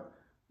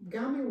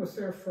was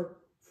there for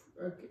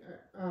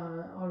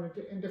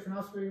in different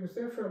hospitals, but he was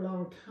there for a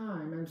long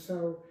time, and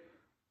so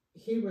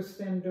he was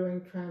then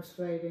doing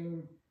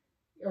translating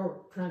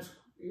or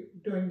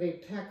doing the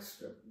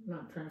text,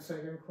 not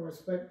translating of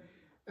course, but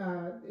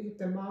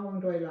the Ma Wang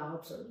Dui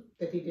Lao Zi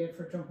that he did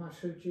for Zhonghua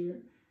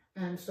Shuju,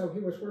 and so he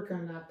was working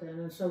on that then,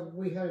 and so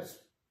we had a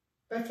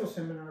special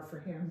seminar for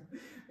him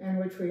in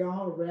which we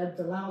all read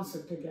the Lao Zi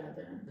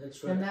together.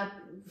 That's right. And that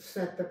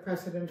set the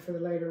precedent for the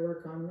later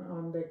work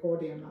on the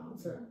Gordian Lao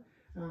Zi.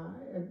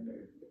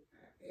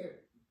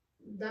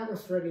 That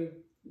was really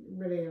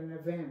an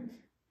event.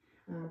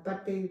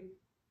 But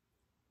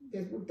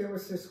there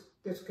was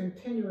this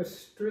continuous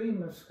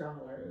stream of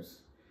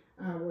scholars.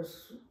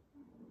 Was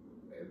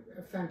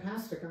a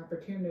fantastic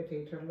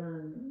opportunity to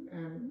learn,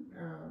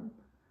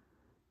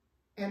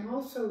 and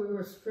also it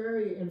was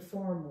very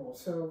informal.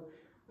 So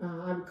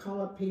I would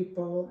call up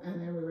people,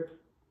 and then we would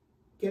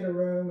get a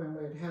room, and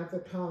we'd have the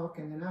talk,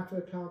 and then after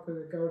the talk we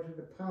would go to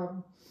the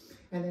pub,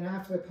 and then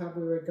after the pub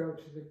we would go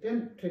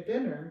to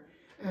dinner,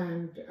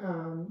 and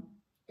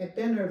at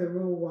dinner the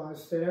rule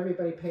was that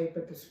everybody paid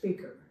but the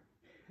speaker.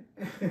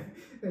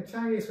 The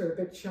Chinese were a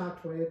bit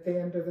shocked when at the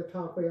end of the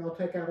talk we all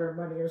take out our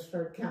money and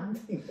start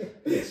counting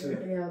it. Yes,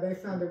 yeah, they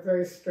found it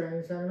very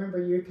strange. I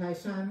remember Yu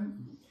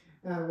Taishan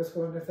was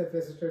one of the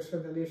visitors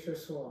from the Lisha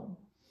Suo.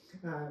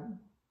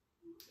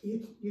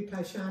 Yu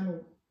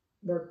Taishan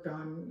worked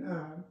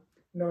on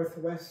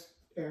Northwest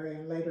area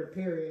in later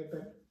period,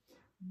 but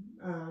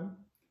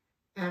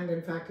and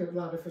in fact a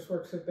lot of his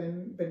works have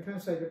been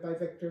translated by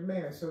Victor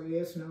Mayer, so he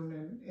is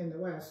known in the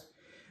West.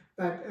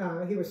 But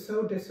he was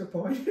so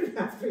disappointed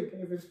after he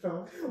gave his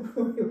talk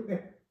when we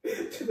went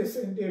to this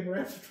Indian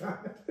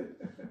restaurant.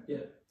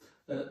 Yeah,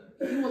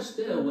 he was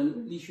there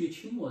when Li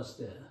Xueqing was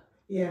there.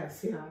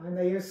 Yes, yeah, and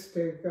they used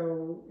to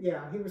go.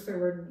 Yeah, he was there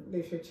when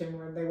Li Xueqing,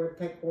 when they would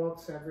take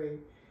walks every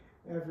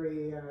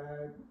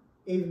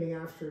evening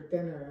after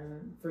dinner.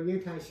 And for Yu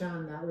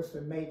Taishan, that was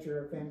the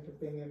major event of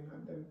being in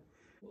London.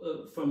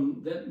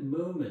 From that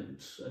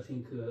moment, I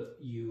think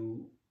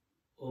you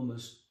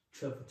almost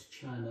traveled to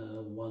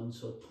China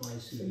once or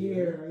twice a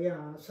year.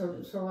 Yeah.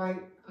 So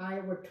I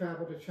would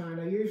travel to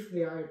China.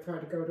 Usually I would try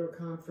to go to a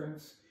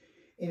conference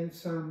in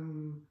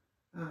some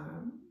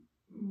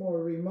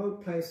more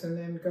remote place, and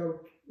then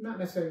go, not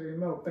necessarily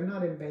remote, but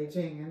not in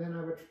Beijing, and then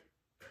I would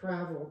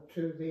travel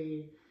to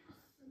the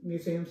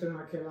museums and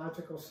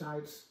archaeological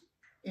sites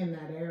in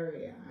that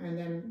area. And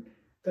then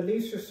the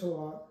Lisha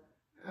Suo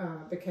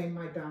became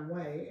my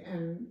danwei,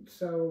 and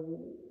so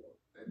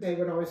they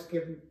would always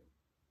give me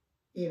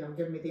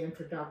the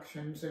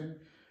introductions and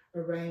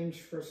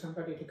arrange for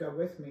somebody to go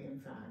with me, in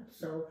fact.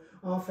 So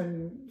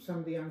often some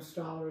of the young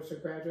scholars or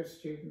graduate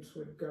students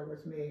would go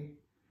with me.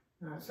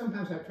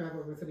 Sometimes I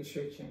traveled with Li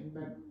Xueqing,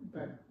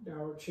 but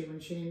or Qi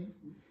Wenxin,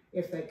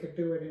 if they could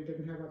do it and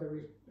didn't have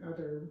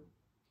other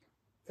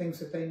things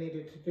that they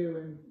needed to do,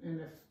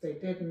 and if they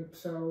didn't,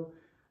 so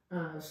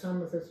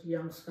some of the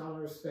young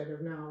scholars that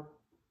are now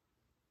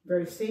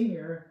very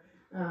senior,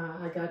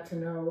 I got to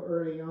know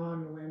early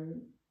on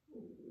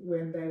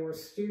when they were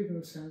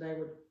students, and they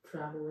would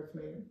travel with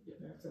me.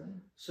 Yeah.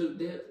 So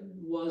there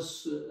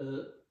was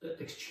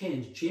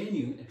exchange,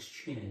 genuine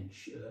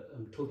exchange.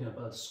 I'm talking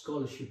about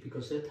scholarship,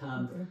 because at that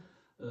time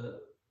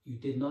you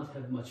did not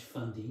have much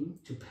funding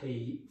to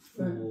pay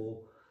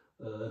for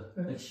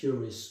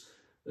luxurious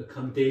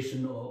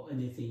accommodation or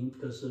anything,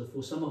 because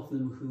for some of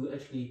them who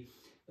actually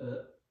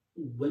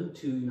went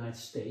to United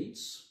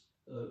States,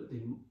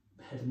 they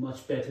had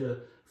much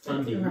better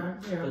funding,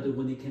 but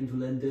when they came to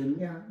London,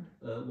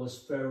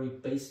 was very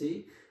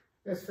basic.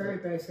 It's very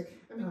basic.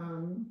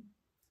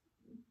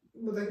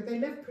 Well, they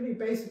lived pretty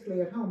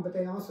basically at home, but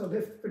they also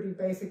lived pretty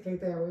basically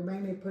there. We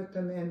mainly put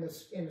them in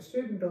a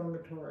student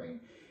dormitory,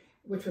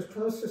 which was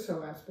close to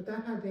SOAS, but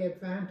that had the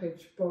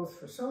advantage both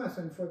for SOAS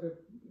and for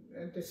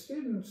the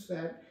students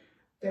that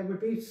there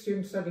would be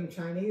students studying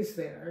Chinese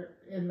there,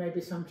 and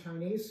maybe some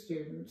Chinese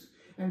students,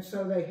 and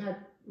so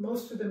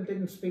most of them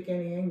didn't speak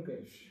any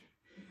English,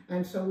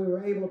 and so we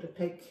were able to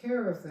take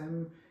care of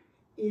them,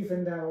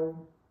 even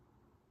though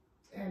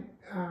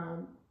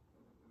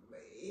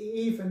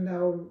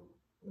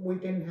we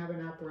didn't have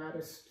an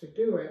apparatus to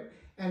do it,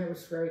 and it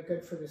was very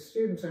good for the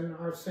students. And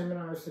our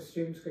seminars, the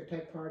students could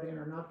take part in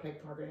or not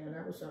take part in, and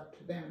that was up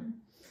to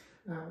them.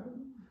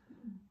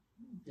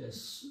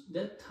 Yes,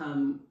 that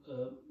time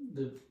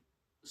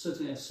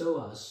certainly at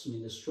SOAS, I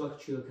mean, the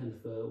structure kind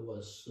of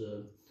was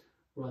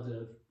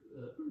rather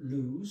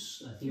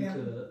loose. I think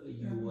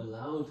you were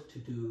allowed to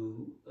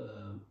do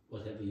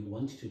whatever you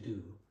wanted to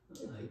do.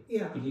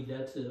 I believe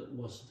that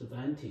was the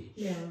advantage.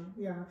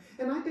 Yeah.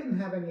 And I didn't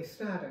have any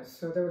status,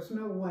 so there was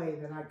no way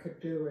that I could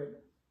do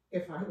it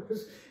if I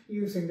was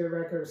using the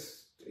regular,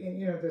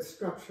 the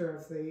structure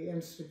of the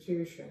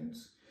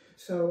institutions.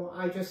 So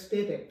I just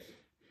did it,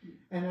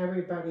 and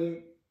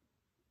everybody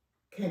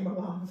came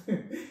along,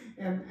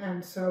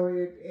 and so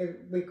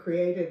we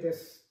created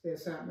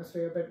this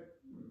atmosphere. But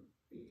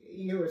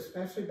you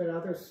especially, but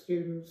other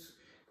students,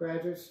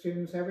 graduate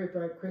students,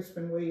 everybody,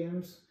 Crispin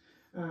Williams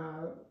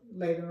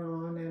later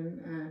on,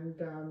 and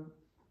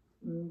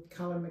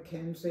Colin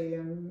McKenzie,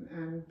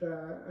 and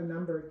a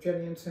number of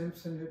Gillian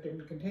Simpson, who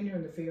didn't continue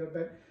in the field,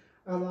 but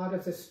a lot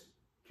of the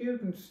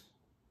students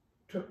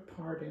took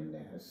part in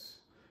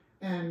this,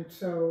 and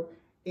so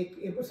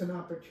it was an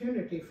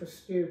opportunity for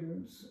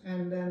students,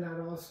 and then that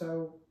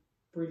also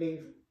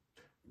relieved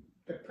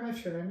the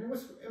pressure, and it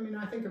was,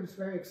 I think it was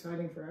very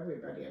exciting for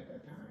everybody at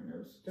that time. It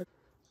was just...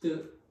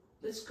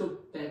 Let's go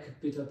back a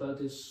bit about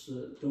this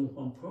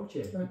Dunhuang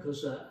project,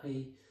 because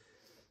I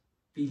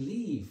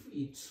believe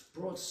it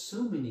brought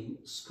so many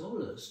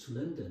scholars to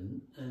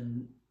London,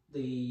 and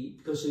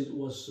because it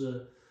was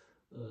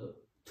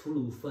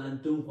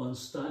Tulufan Dunhuang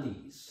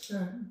studies,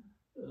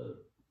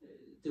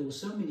 there were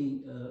so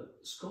many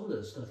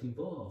scholars got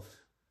involved.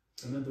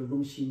 I remember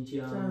Rong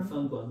Xinjiang,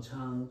 Fan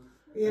Guangchang,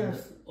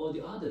 all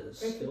the others,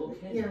 they all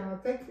came. Yeah,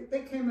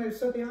 they came out.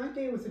 So the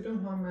idea with the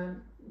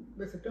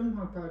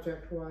Dunhuang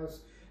project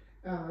was,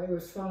 it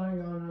was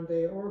following on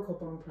the Oracle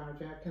Bone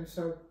project, and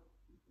so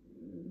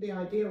the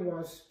idea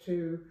was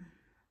to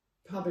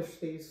publish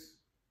these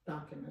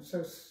documents.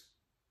 So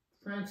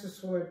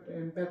Francis Wood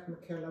and Beth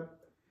McKillop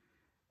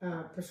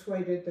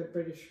persuaded the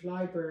British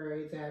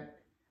Library that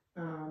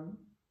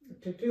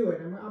to do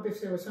it, and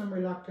obviously there was some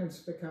reluctance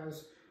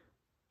because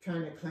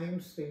China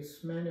claims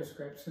these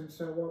manuscripts, and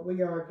so what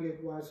we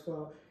argued was,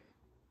 well,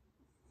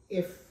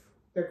 if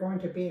they're going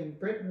to be in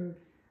Britain,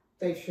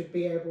 they should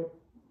be able,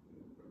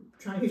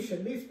 Chinese should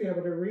at least be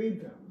able to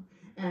read them,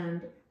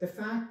 and the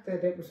fact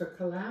that it was a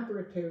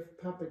collaborative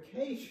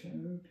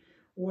publication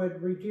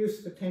would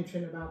reduce the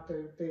tension about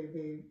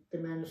the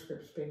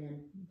manuscripts being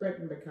in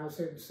Britain, because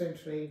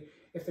essentially,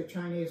 if the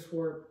Chinese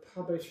were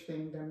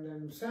publishing them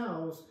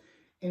themselves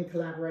in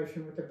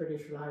collaboration with the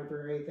British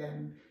Library,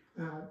 then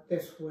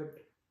this would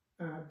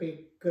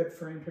be good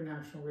for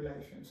international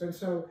relations. And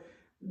so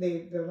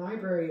the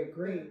library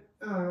agreed.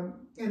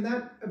 And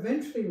that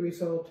eventually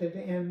resulted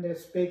in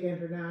this big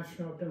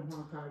international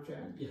Dunhuang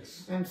project.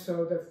 Yes. And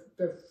so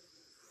the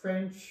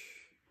French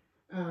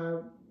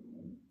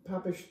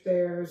published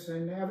theirs,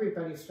 and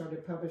everybody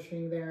started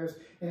publishing theirs,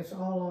 and it's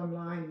all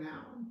online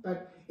now.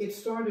 But it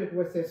started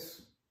with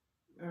this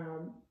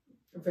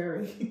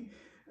very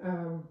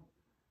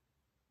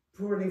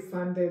poorly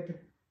funded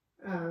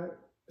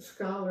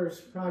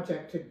scholars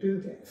project to do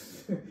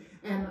this.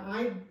 And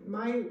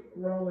my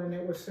role in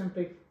it was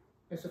simply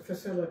as a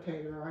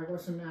facilitator. I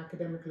wasn't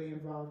academically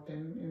involved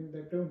in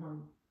the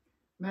Dunhuang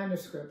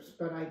manuscripts,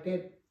 but I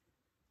did,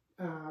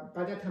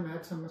 by that time I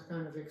had some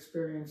kind of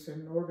experience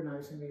in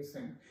organizing these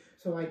things.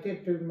 So I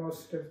did do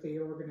most of the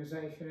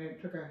organization, and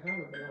it took a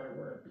hell of a lot of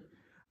work.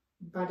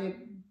 But it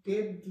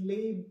did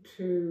lead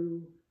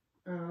to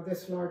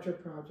this larger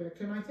project.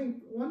 And I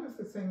think one of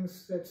the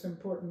things that's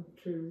important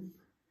to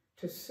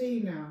see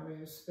now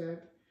is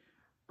that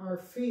our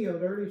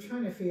field, early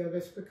China field,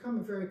 has become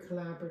a very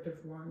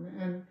collaborative one.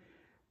 And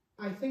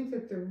I think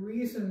that the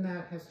reason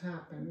that has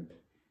happened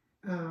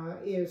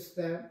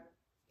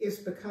is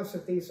because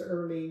of these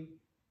early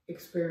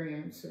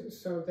experiences.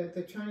 So that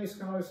the Chinese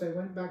scholars, they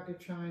went back to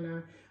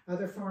China,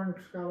 other foreign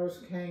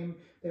scholars came,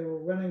 they were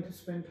willing to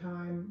spend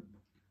time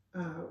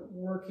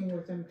working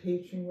with them,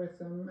 teaching with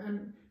them.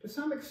 And to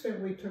some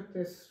extent we took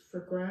this for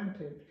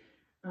granted.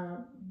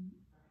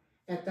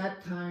 At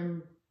that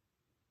time,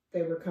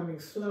 they were coming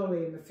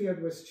slowly and the field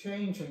was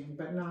changing,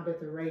 but not at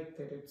the rate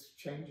that it's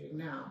changing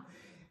now.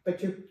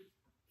 But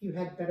you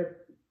had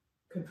better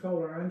control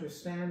or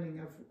understanding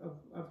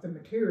of the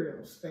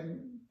materials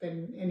than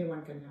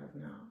anyone can have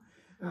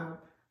now.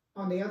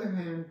 On the other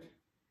hand,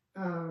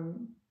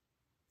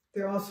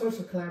 there are all sorts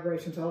of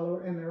collaborations all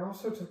over, and there are all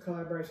sorts of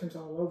collaborations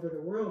all over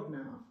the world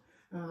now.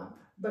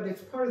 But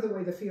it's part of the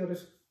way the field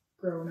has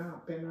grown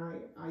up, and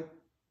I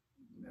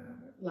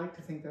like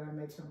to think that I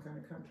made some kind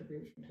of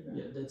contribution to that.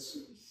 Yeah, that's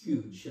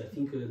huge. I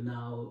think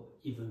now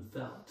even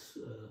felt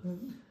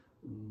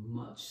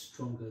much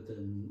stronger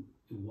than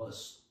it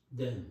was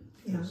then.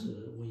 Because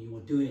when you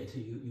were doing it,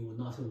 you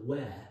were not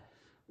aware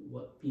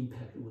what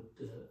impact it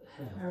would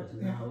have. But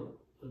now,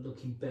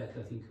 looking back,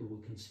 I think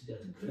we can see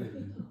that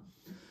clearly now.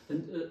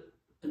 And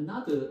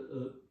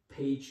another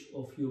page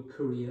of your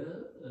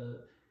career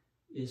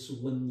is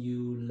when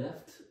you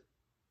left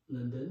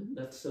London,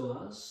 left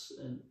SOAS,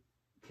 and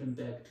came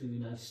back to the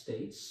United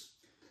States.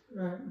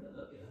 Right.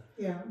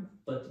 Yeah.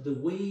 But the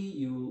way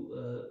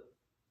you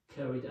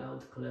carried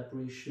out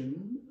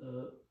collaboration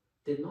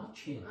did not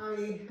change.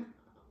 I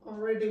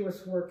already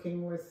was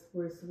working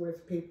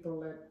with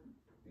people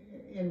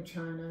in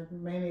China,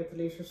 mainly at the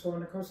Li Shuo,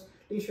 and of course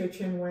Li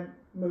Shuo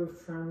moved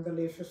from the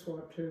Li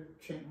Shuo to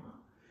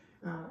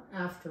Tsinghua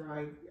after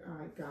I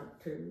got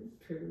to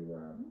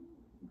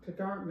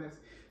Dartmouth.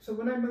 So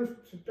when I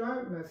moved to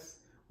Dartmouth,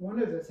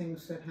 one of the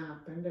things that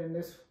happened, and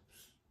this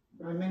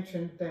I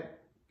mentioned that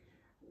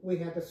we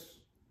had this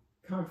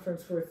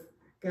conference with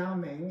Gao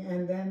Ming,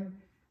 and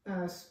then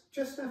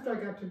just after I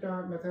got to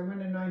Dartmouth, I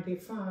went in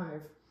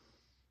 '95.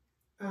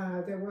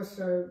 There was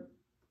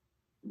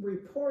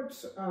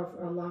reports of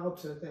a Lao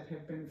Tzu that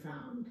had been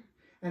found,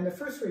 and the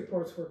first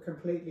reports were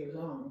completely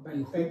wrong. But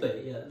in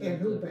Hubei, in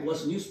Hubei, there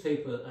was a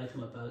newspaper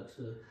item about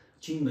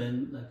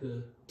Jingmen, like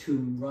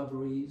tomb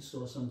robberies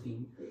or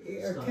something.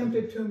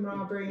 Attempted tomb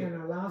robbery, and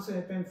a Lao Tzu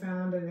had been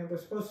found, and it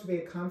was supposed to be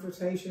a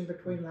conversation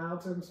between Lao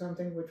Tzu and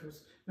something, which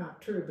was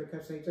not true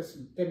because they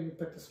just didn't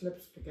put the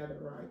slips together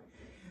right.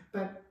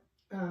 But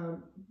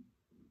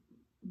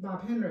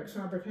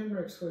Robert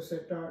Hendricks was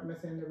at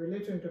Dartmouth in the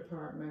religion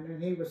department,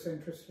 and he was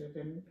interested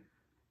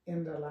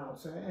in the Lao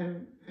Tzu,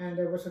 and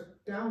there was a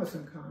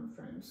Taoism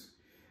conference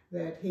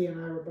that he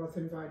and I were both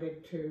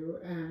invited to,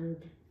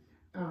 and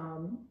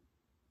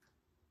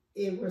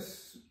it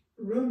was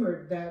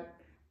rumored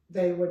that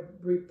they would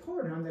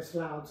report on this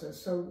Lao Tzu,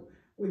 so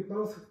we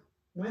both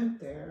went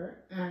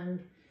there,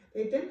 and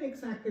they didn't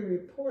exactly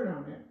report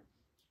on it,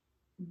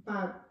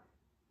 but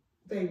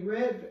they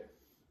read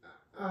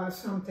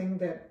something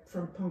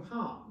from Peng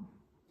Hao,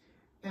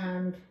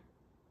 and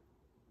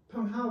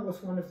Peng Hao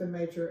was one of the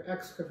major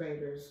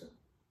excavators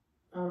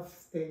of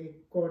the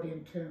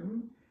Gordian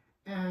tomb,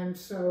 and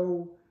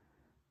so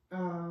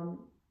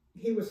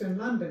he was in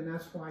London,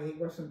 that's why he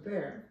wasn't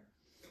there.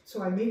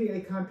 So I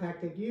immediately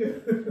contacted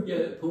you.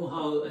 Yeah, Peng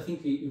Hao, I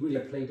think he really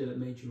played a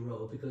major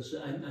role, because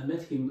I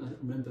met him, I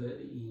remember,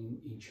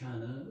 in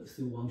China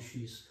through Wang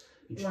Xu's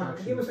introduction.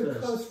 Right, he was a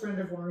close friend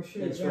of Wang Xu.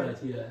 That's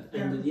right, yeah.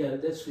 And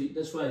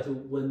that's right,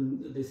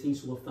 when the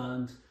things were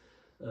found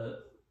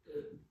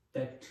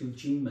back to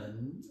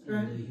Jingmen,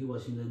 and he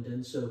was in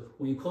London. So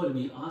when you called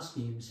me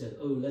asking him, said,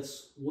 oh,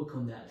 let's work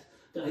on that.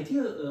 The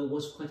idea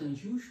was quite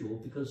unusual,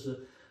 because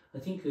I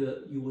think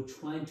you were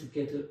trying to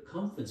get a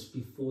conference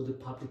before the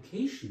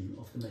publication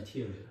of the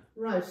material.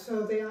 Right,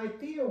 so the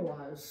idea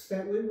was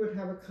that we would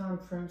have a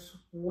conference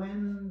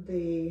when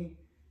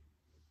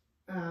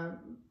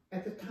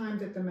at the time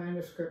that the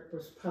manuscript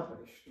was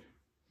published.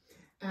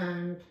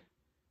 And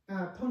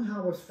Peng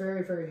Hao was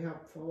very, very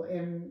helpful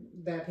in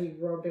that he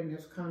wrote in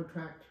his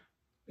contract,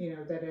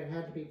 that it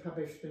had to be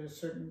published in a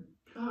certain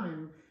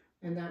time,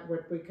 and that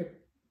we could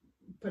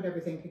put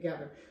everything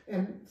together.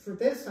 And for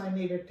this, I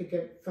needed to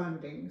get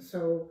funding.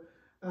 So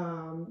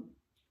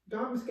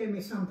Dartmouth gave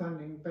me some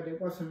funding, but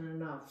it wasn't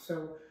enough.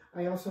 So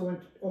I also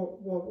went, it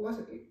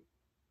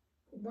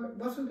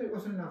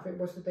wasn't enough. It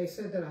was that they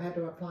said that I had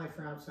to apply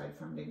for outside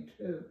funding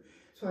too.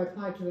 So I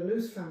applied to the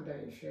Luce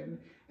Foundation,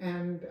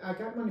 and I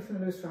got money from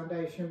the Luce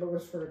Foundation, but it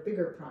was for a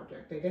bigger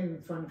project. They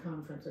didn't fund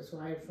conferences, so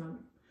I had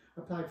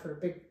applied for a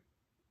big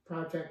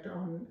project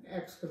on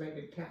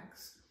excavated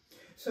texts.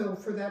 So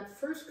for that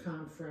first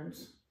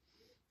conference,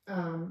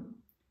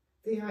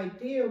 the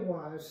idea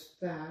was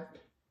that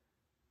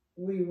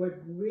we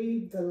would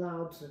read the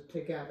Lao Tzu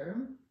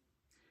together,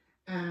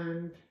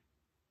 and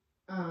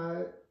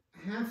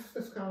half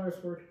the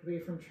scholars were to be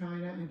from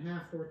China and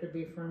half were to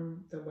be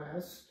from the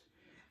West,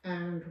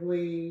 and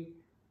we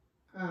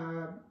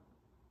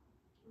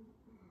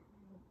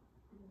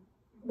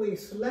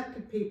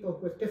selected people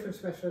with different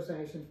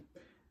specializations: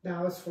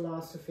 Taoist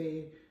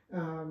philosophy,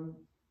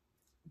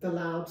 the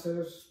Lao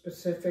Tzu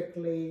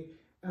specifically,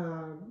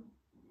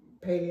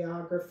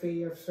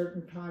 paleography of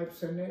certain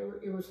types, and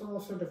it was all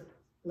sort of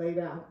laid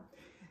out.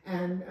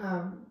 And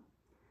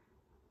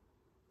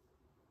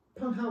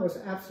Peng Hao was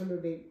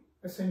absolutely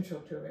essential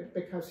to it,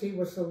 because he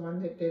was the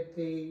one that did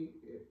the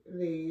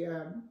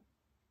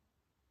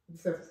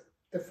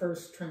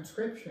first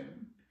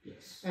transcription.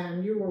 Yes.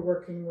 And you were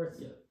working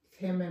with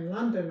him in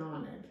London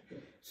on it.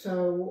 Yeah.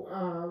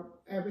 So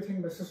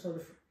everything was just sort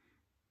of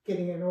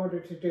getting in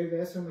order to do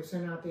this, and we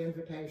sent out the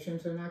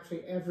invitations, and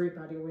actually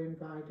everybody we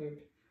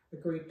invited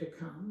agreed to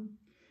come.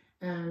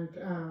 And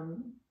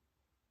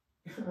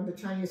on the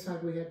Chinese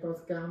side, we had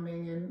both Gao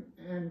Ming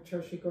and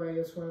Zhou Shigui,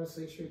 as well as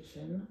Li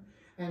Shuqin,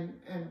 and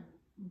a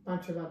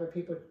bunch of other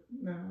people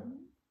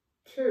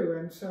too.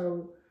 And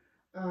so,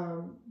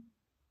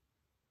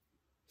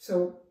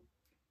 so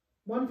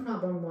one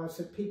problem was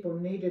that people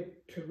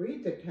needed to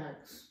read the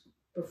text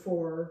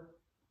before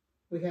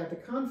we had the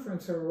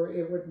conference or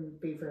it wouldn't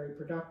be very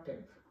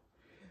productive.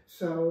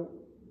 So,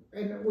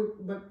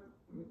 but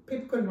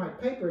people couldn't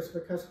write papers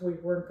because we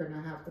weren't going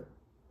to have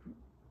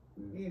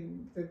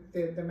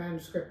the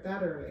manuscript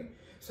that early.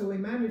 So we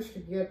managed to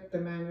get the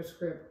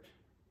manuscript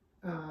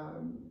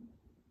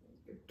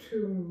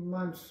 2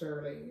 months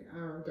early. I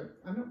don't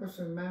know if it was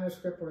the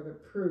manuscript or the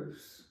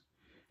proofs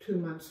 2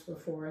 months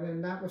before, and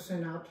then that was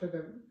sent out to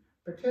the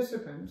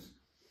participants.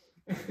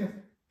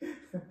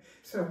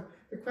 So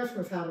the question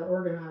was how to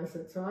organize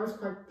it. So I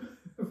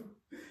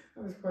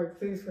was quite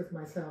pleased with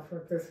myself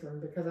with this one,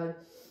 because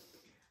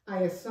I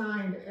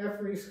assigned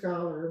every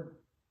scholar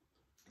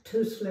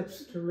 2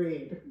 slips to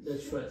read.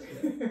 That's right.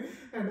 Yeah.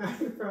 And I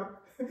felt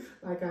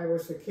like I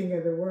was the king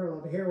of the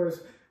world. Here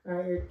was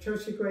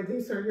Choshigui,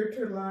 these are your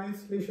 2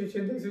 lines. Li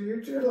Shichin, these are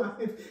your 2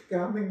 lines.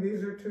 Gao Ming,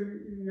 these are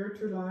your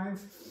 2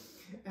 lines.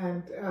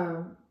 And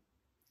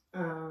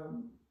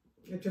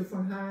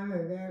Zhu Han,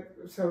 and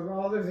so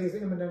all of these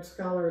eminent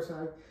scholars,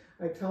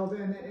 I told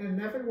them,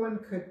 and everyone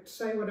could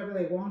say whatever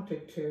they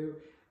wanted to,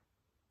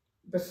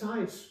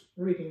 besides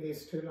reading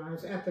these 2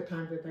 lines at the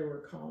time that they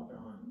were called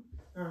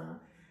on.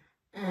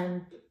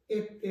 And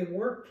it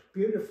worked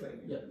beautifully.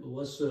 Yeah, it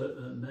was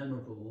a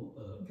memorable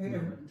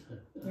moment.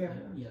 Yeah.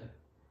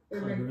 I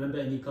can't remember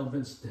any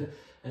conference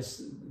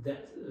as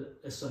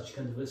such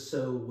kind of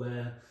so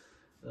where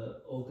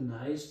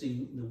organized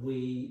in the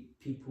way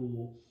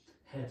people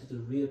had the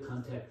real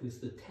contact with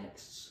the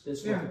texts.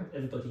 That's what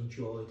everybody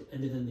enjoyed,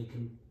 and then they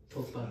can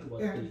talk about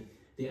what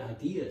the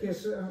idea is.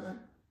 Yes,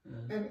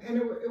 and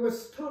it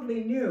was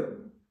totally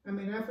new. I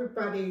mean,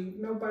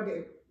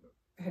 nobody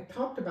had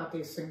talked about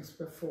these things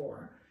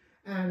before,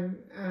 and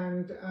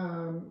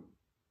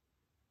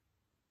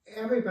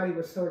everybody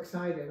was so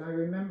excited. I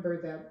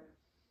remember that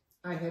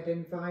I had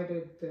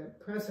invited the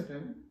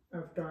president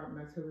of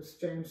Dartmouth, who was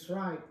James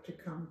Wright, to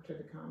come to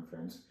the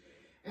conference,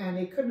 and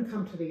he couldn't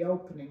come to the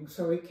opening,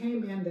 so he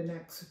came in the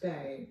next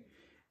day,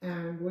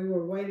 and we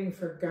were waiting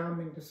for Gao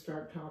Ming to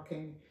start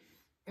talking,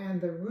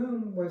 and the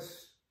room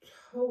was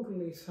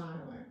totally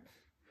silent.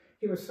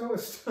 He was so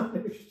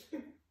astonished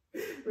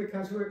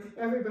because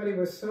everybody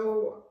was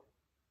so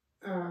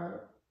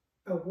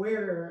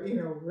aware,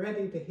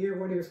 ready to hear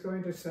what he was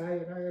going to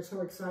say, and I was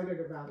so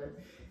excited about it.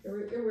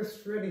 It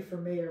was really, for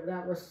me,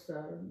 that was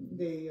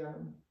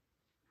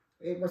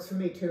it was for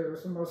me too. It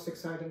was the most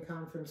exciting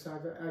conference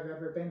I've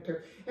ever been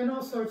to, and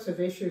all sorts of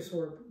issues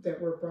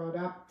that were brought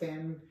up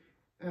then.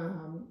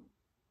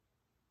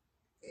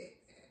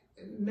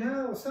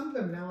 Now, some of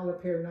them now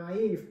appear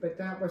naive, but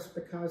that was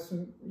because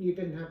you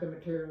didn't have the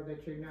material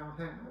that you now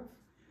have,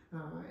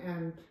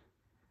 and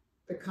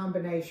the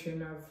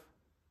combination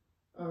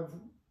of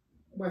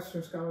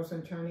Western scholars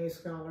and Chinese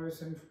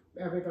scholars and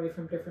everybody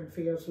from different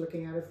fields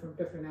looking at it from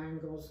different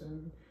angles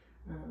and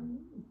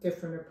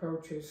different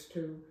approaches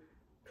to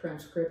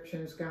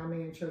transcriptions. Gao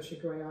Ming and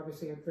Choshigui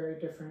obviously have very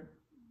different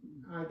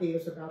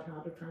ideas about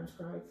how to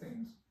transcribe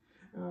things.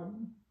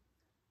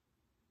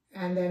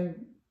 And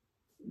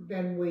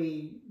then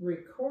we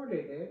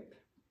recorded it,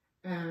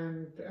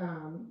 and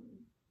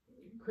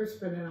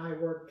Crispin and I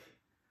worked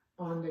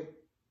on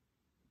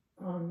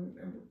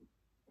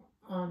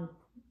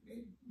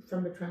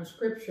from the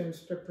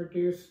transcriptions to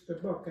produce the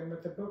book. And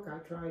with the book, I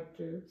tried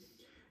to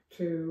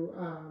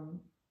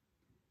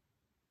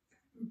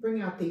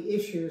bring out the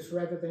issues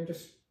rather than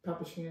just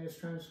publishing it as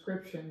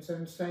transcriptions,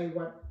 and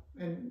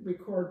and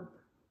record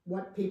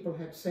what people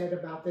had said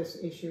about this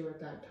issue at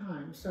that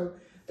time. So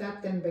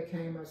that then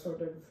became a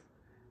sort of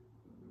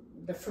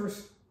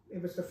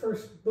it was the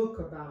first book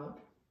about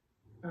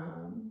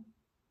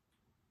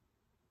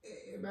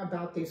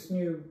these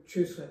new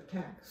Chuslip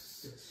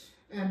texts. Yes.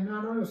 And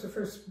not only was the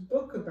first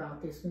book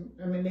about these,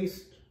 I mean, at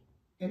least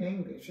in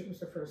English, it was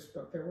the first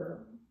book. There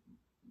were,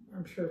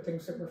 I'm sure,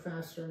 things that were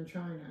faster in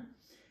China.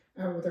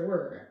 There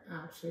were,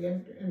 actually.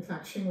 And in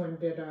fact, Xingwen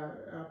did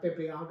a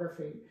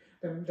bibliography.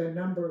 The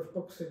number of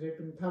books that had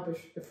been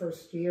published the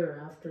first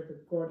year after the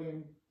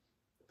Gordian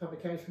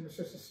publication was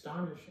just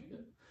astonishing.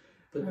 Yeah.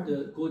 But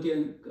the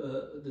Gordian,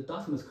 the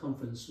Dartmouth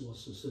conference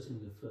was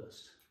certainly the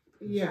first.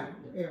 Yeah.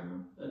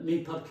 I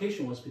mean,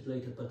 publication was a bit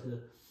later, but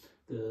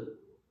the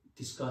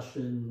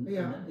discussion,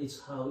 and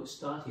it's how it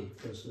started.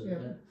 Because,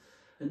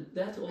 and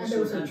that also. And there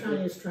was a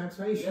Chinese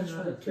translation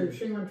of it too.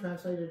 Xingwen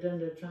translated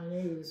into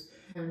Chinese,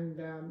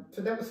 and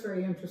so that was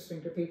very interesting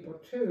to people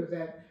too.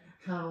 That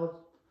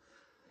how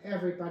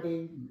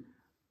everybody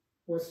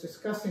was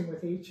discussing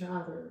with each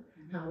other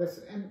how this.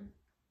 And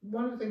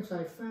one of the things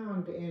I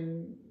found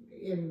in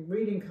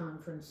reading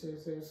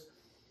conferences is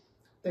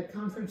that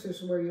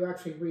conferences where you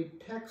actually read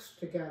text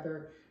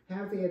together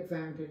have the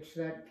advantage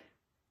that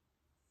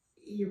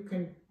you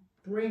can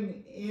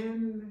bring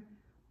in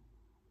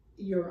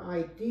your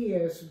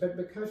ideas, but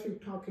because you're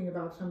talking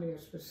about something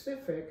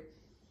specific,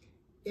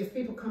 if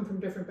people come from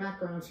different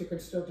backgrounds, you can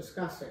still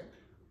discuss it.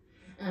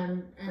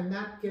 And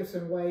that gives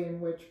a way in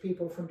which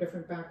people from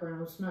different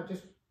backgrounds, not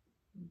just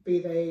be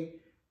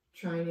they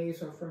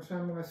Chinese or from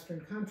some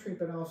Western country,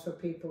 but also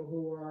people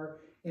who are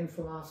in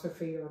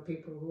philosophy or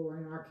people who are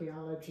in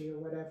archaeology or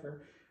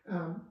whatever,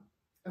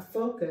 a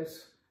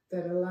focus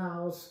that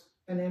allows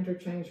an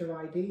interchange of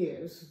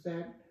ideas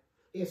that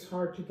is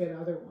hard to get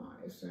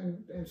otherwise.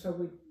 And so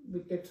we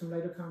did some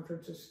later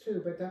conferences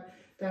too, but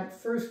that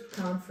first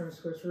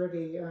conference was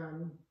really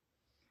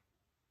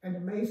an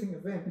amazing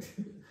event.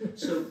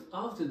 So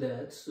after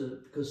that,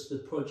 because the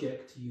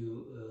project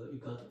you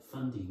got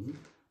funding,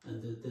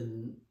 and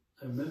then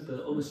I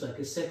remember almost like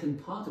a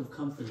second part of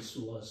conference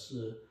was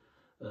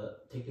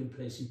taking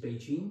place in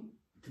Beijing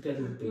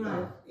together with Beijing.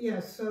 Right. Yeah.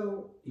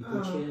 So Li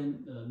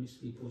Boqian,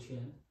 Mr. Li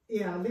Boqian.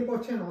 Yeah, Li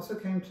Boqian also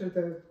came to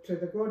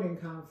the Gordian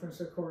conference,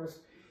 of course,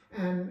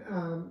 and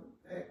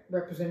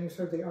representing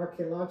sort of the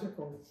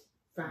archaeological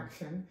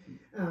faction,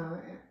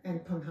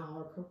 and Peng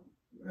Hao.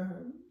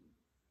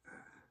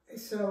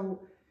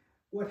 So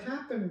what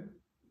happened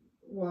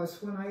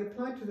was when I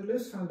applied to the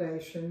Luce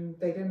Foundation,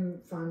 they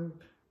didn't fund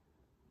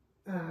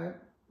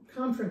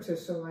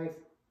conferences, so I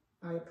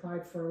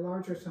applied for a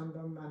larger sum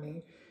of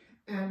money.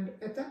 And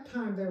at that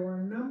time, there were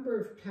a number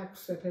of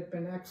texts that had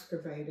been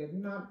excavated,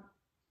 not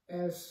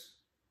as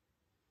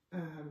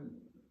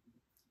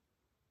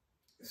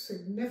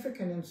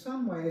significant in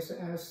some ways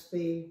as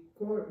the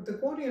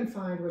Gordian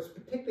find was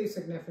particularly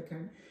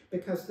significant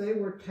because they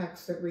were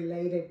texts that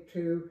related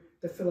to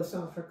the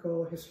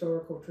philosophical,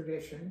 historical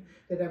tradition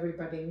that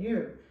everybody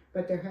knew.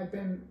 But there had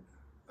been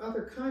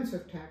other kinds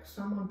of texts,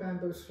 some on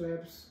bamboo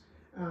slips,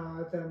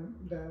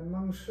 the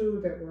Meng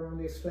Shu that were on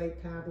these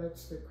slate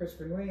tablets that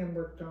Crispin William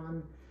worked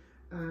on,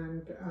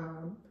 and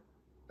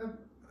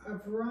a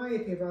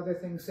variety of other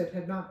things that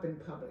had not been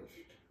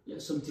published. Yeah,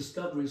 some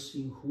discoveries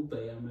in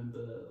Hubei. I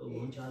remember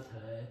Wang Tao,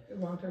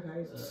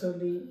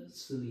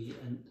 Li,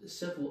 and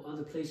several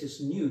other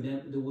places new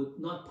that they were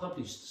not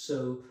published.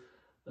 So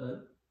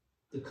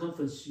the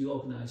conference you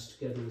organized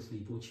together with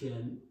Li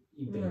Boqian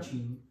in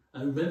Beijing,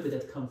 I remember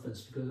that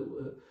conference because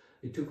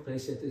it took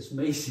place at this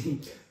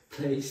amazing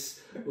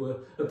place,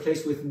 or a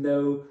place with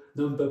no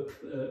number,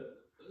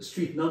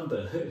 street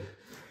number,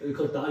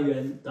 called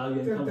Dayuan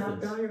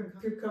Conference.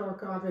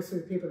 Obviously,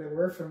 the people that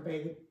were from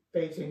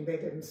Beijing, they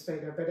didn't stay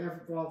there, but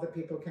all the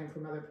people came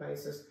from other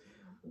places.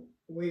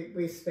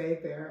 We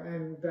stayed there,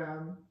 and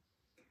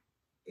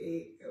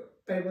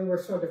but we were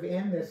sort of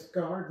in this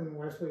garden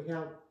as we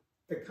held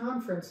the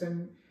conference,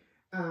 and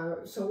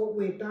so what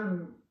we'd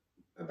done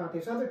about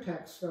these other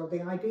texts, though,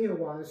 the idea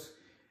was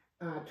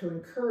to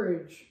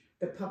encourage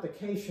the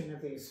publication of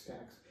these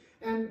texts.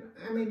 And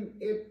I mean,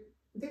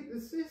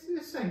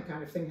 the same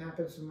kind of thing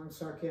happens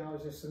amongst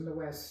archaeologists in the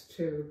West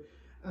too.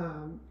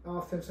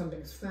 Often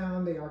something's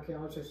found, the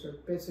archaeologists are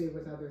busy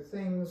with other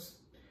things.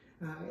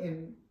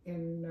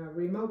 In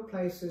remote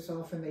places,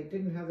 often they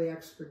didn't have the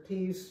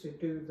expertise to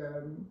do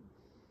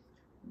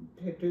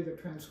the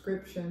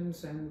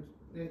transcriptions, and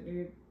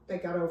they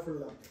got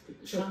overlooked.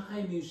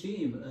 Shanghai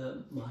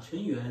Museum, Ma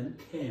Chenyuan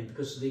came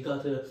because they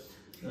got a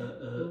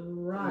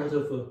lot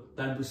of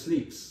bamboo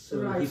sleeves,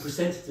 so he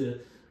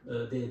presented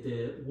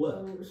the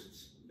work.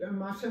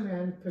 Ma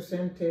Chenyuan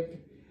presented,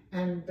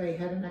 and they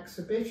had an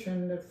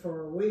exhibition that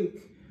for a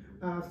week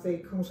of the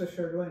Kungzi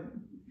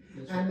Shilun,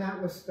 and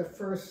that was the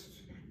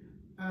first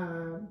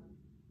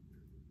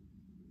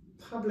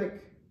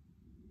public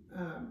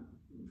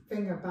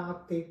thing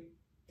about the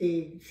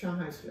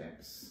Shanghai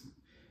slips.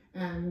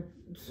 And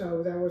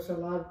so there was a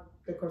lot,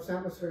 of course,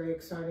 that was very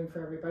exciting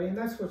for everybody. And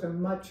this was a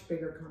much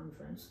bigger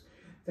conference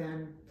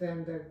than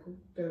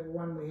the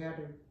one we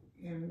had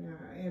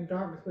in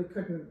Dartmouth. We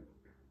couldn't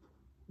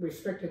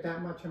restrict it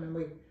that much. I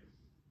mean,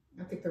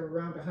 I think there were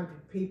around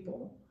 100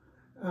 people,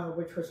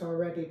 which was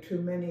already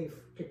too many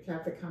to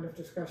have the kind of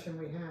discussion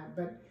we had.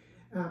 But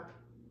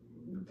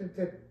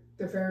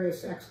the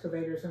various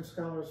excavators and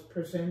scholars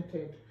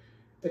presented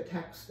the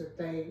texts that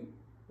they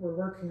were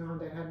working on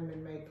that hadn't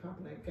been made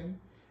public.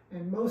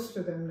 And most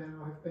of them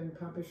now have been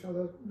published,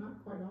 although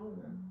not quite all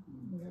of them.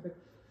 Yeah,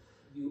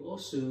 you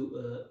also,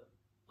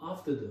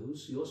 after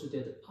those, you also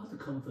did other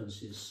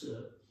conferences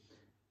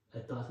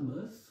at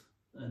Dartmouth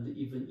and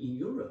even in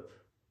Europe.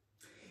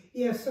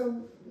 Yeah,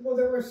 so, well,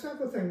 there were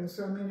several things.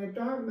 I mean, at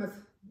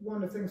Dartmouth,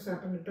 one of the things that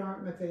happened at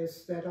Dartmouth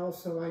is that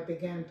also I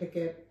began to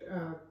get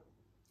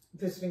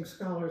visiting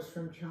scholars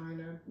from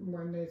China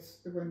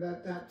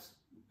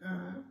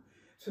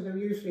so there were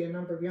usually a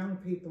number of young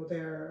people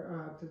there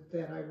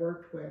that I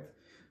worked with,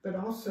 but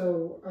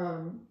also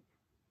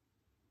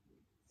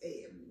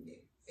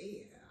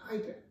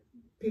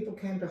people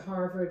came to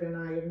Harvard and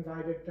I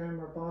invited them,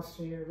 or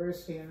Boston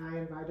University, and I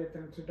invited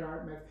them to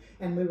Dartmouth,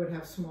 and we would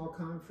have small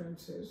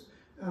conferences.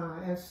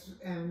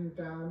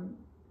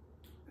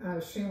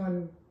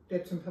 Xinwen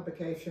did some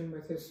publication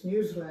with his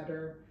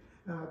newsletter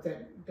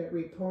that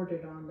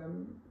reported on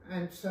them,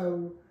 and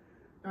so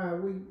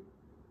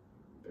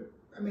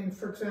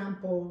for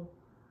example,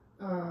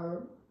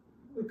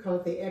 we call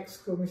it the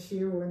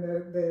X-Gongxiu and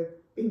the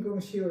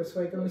Bing-Gongxiu or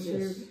Sui-Gongxiu.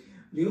 Yes.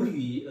 Liu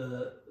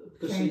Yu,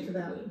 because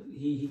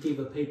he gave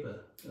a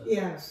paper.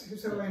 Yes,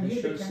 so and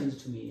he sent it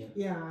to me.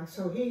 Yeah,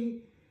 so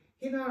he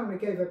not only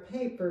gave a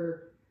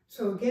paper.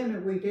 So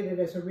again, we did it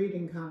as a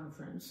reading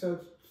conference. So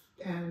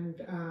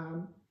and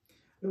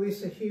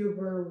Louisa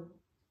Huber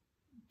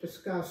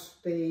discuss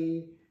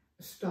the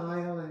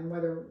style and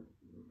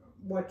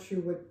what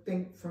you would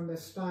think from the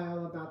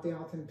style about the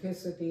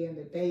authenticity and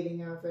the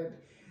dating of it,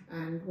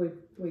 and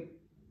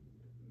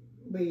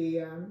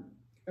we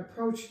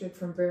approached it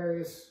from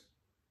various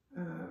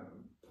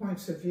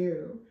points of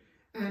view,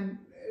 and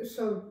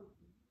so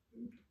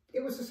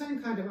it was the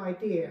same kind of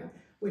idea,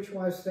 which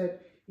was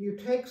that you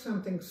take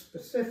something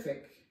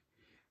specific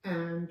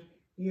and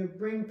you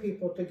bring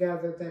people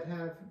together that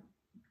have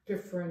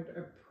different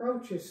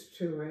approaches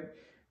to it,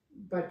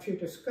 but you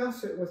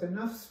discuss it with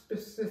enough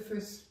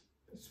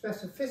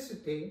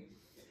specificity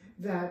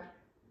that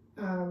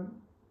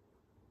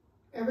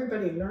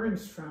everybody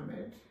learns from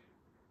it,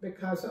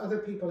 because other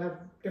people have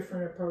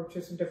different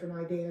approaches and different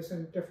ideas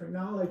and different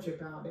knowledge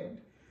about it.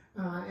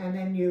 And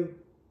then you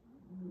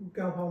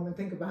go home and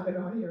think about it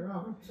on your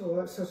own.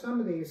 So some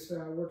of these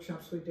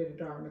workshops we did at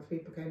Dartmouth,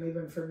 people came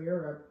even from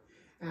Europe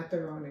at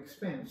their own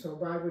expense. So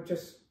I would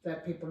just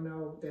let people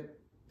know that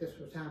this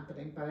was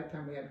happening. By that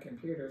time we had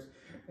computers.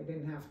 I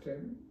didn't have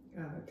to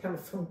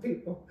telephone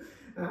people.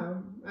 I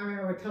mean,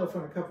 I would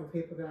telephone a couple of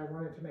people that I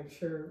wanted to make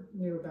sure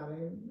knew about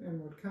it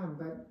and would come.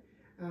 But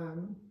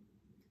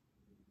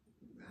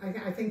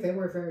I think they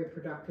were very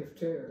productive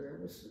too.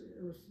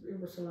 It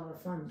was a lot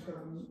of fun for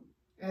them.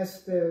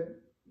 As the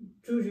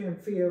Zhejiang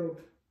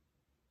field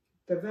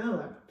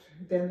developed,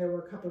 then there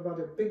were a couple of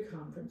other big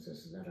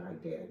conferences that I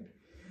did.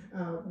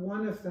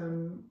 One of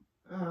them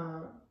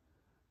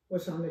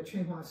was on the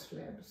Tsinghua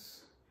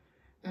slips,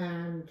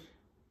 and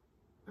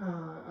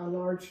a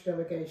large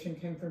delegation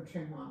came from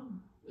Tsinghua.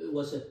 It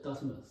was at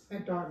Dartmouth.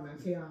 At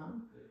Dartmouth, yeah.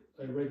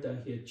 I read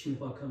down here,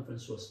 Tsinghua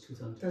conference was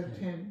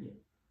 2010.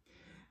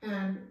 Yeah.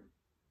 And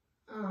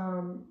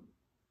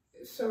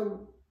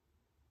so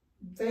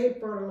they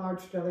brought a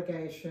large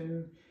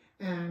delegation,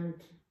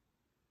 and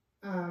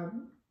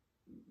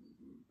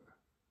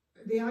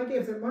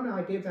one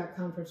idea of that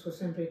conference was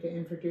simply to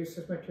introduce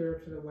this material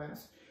to the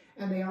West.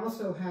 And they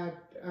also had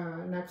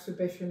an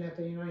exhibition at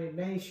the United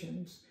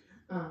Nations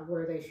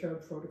where they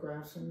showed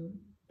photographs and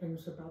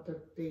things about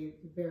the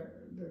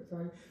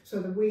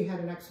so that we had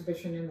an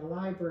exhibition in the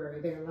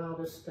library. They allowed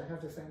us to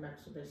have the same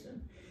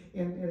exhibition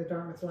in the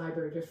Dartmouth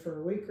Library just for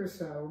a week or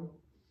so.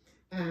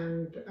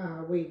 And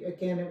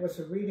it was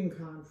a reading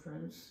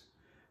conference,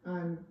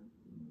 and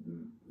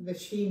the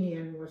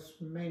Xinian was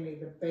mainly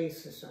the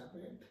basis of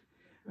it.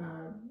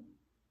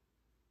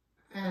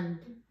 And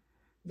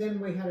then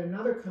we had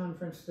another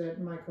conference that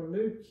Michael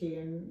Lüdke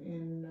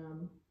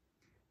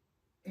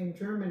in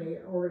Germany,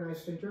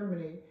 organized in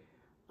Germany,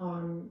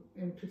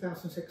 in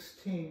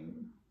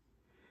 2016.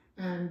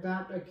 And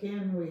that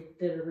again, we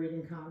did a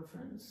reading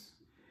conference.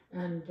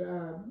 And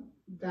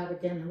that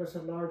again was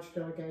a large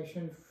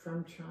delegation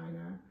from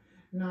China,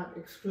 not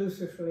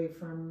exclusively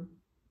from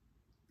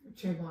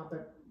Tsinghua,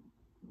 but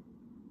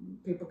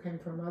people came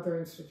from other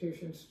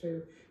institutions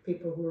too,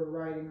 people who were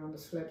writing on the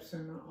slips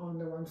and on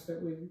the ones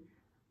that we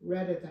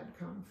read at that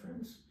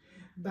conference.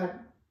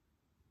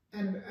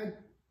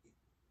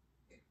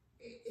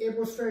 It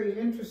was very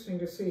interesting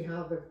to see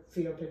how the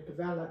field had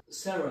developed.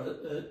 Sarah,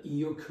 in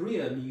your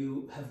career,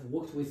 you have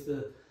worked with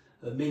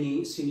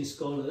many senior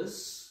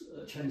scholars,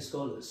 Chinese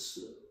scholars,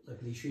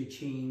 like Li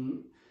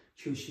Xueqing,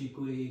 Qiu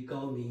Xigui,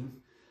 Gao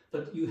Ning,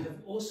 but you have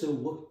also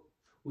worked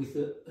with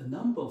a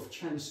number of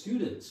Chinese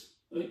students,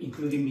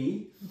 including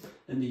me,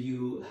 and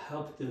you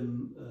helped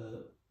them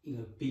in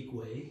a big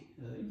way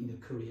in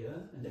a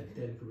career and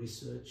academic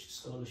research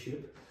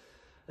scholarship.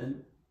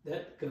 And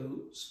that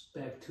goes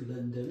back to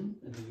London,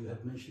 and you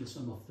have mentioned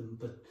some of them,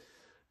 but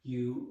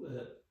you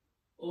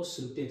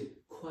also did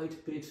quite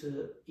a bit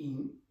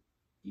in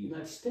the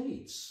United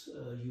States.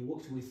 You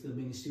worked with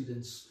many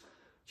students,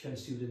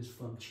 Chinese students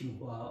from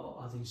Tsinghua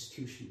or other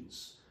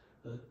institutions.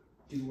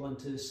 Do you want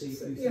to say a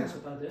few things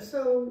about that?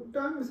 So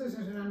Dartmouth is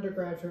an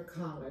undergraduate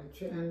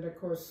college, and of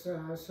course,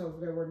 so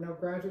there were no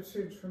graduate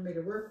students for me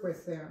to work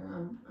with there.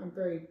 I'm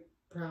very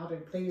proud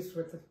and pleased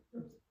with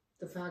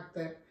the fact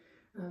that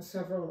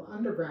several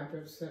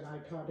undergraduates that I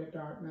taught at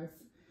Dartmouth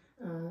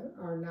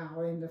are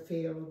now in the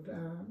field.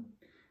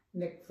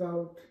 Nick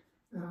Vogt,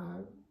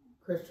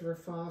 Christopher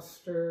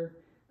Foster,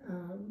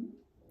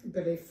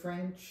 Billy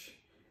French,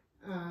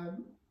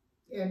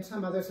 and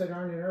some others that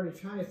aren't in early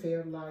China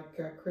field, like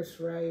Chris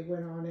Ray,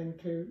 went on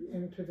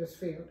into this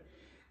field.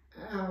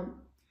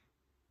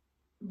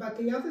 But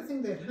the other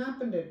thing that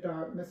happened at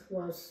Dartmouth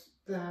was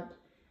that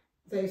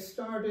they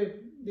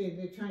started,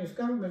 the Chinese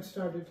government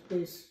started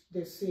this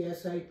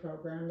CSA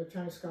program, the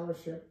Chinese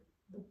Scholarship,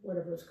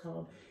 whatever it's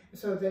called,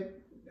 so that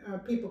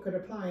people could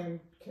apply and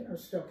or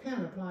still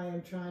can apply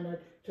in China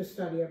to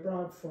study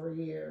abroad for a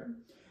year.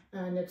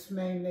 And it's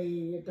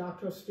mainly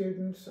doctoral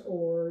students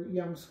or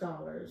young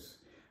scholars,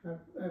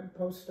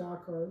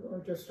 postdoc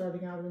or just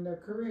starting out in their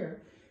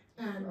career.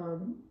 And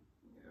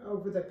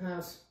over the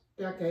past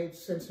decades,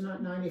 since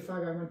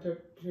 1995, I went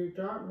to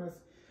Dartmouth,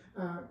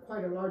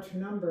 quite a large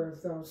number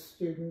of those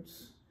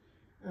students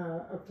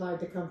applied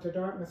to come to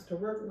Dartmouth to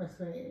work with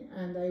me,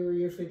 and they were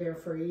usually there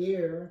for a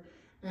year,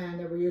 and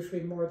there were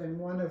usually more than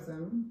one of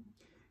them.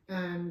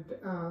 And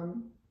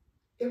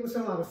it was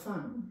a lot of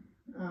fun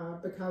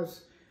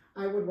because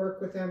I would work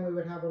with them. We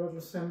would have a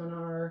little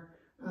seminar.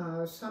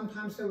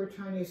 Sometimes there were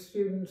Chinese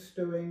students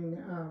doing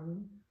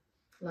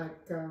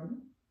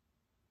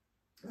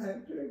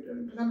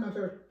sometimes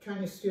there were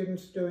Chinese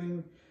students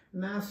doing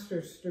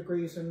master's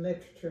degrees in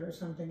literature or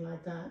something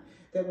like that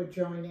that would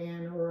join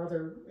in, or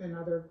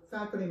other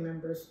faculty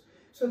members.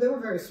 So they were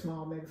very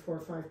small, maybe 4 or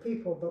 5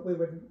 people, but we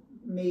would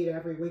meet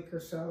every week or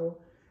so,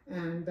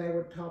 and they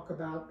would talk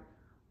about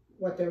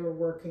what they were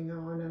working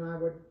on, and I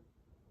would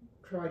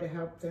try to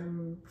help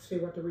them see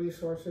what the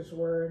resources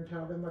were and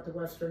tell them what the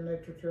Western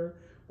literature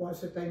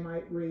was that they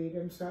might read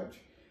and such.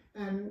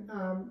 And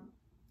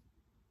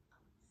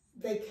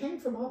they came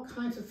from all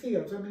kinds of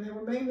fields. I mean, they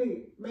were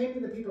mainly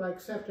the people I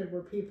accepted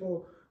were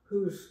people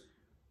whose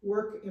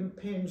work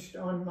impinged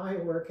on my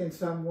work in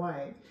some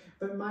way.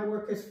 But my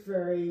work is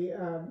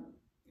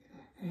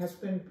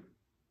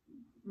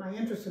my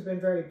interests have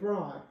been very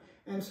broad.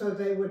 And so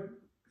they would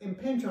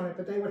impinge on it,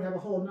 but they would have a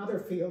whole other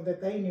field that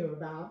they knew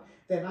about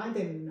that I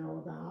didn't know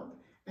about.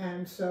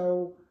 And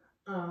so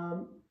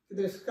the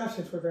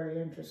discussions were very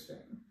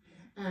interesting.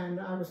 And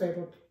I was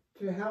able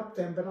to help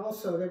them, but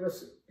also it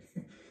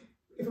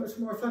was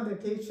more fun than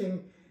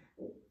teaching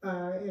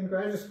in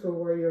graduate school,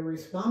 where you're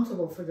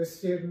responsible for the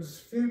students'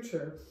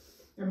 future.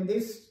 I mean,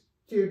 these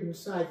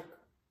students, I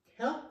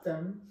helped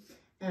them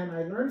and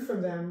I learned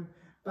from them,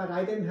 but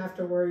I didn't have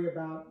to worry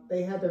about,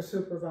 they had their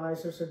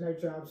supervisors and their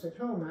jobs at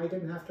home. I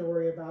didn't have to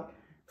worry about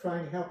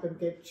trying to help them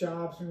get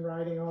jobs and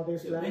writing all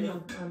these letters.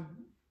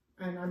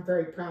 And I'm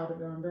very proud of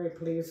them. I'm very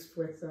pleased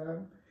with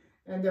them.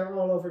 And they're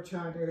all over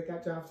China. They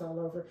got jobs all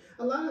over.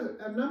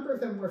 A number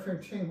of them were from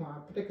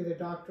Tsinghua, particularly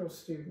the doctoral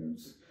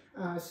students.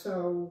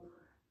 So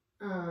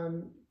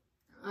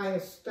I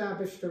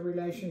established a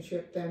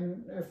relationship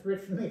then.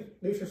 Originally,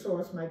 Li Shuo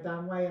was my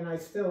danwei, and I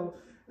still,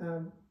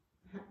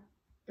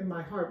 in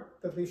my heart,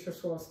 the Li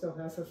Shuo still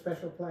has a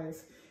special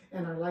place.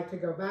 And I like to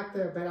go back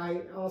there, but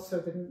I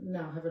also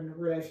now have a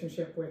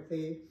relationship with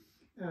the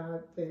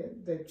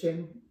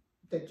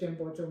Jinbo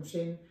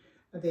Zhongxin,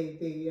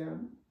 the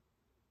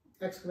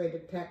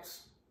excavated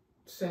text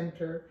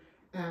center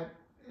at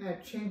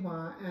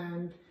Tsinghua,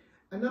 and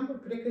a number,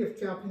 particularly of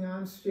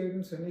Jiaoping'an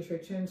students and Li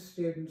Shuiqian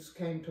students,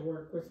 came to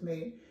work with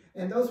me,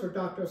 and those were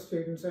doctoral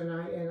students, and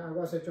I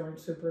was a joint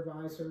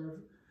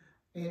supervisor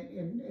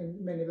in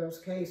many of those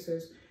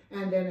cases.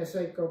 And then as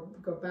they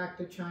go back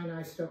to China,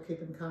 I still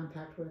keep in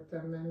contact with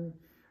them, and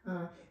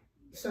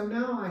so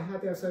now I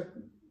have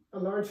a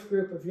large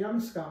group of young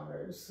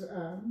scholars.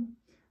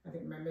 I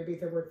think maybe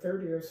there were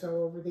 30 or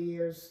so over the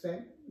years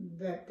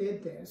that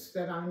did this,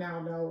 that I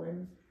now know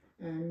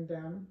and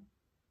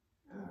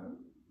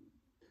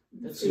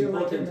that's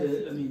important.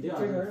 I mean, they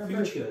are the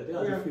future. They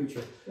are the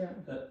future. Yeah.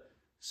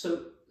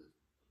 So,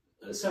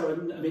 Sarah,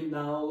 I mean,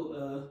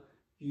 now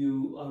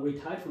you are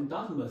retired from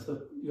Dartmouth,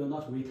 but you are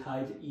not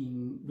retired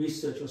in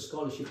research or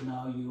scholarship.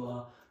 Now you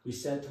are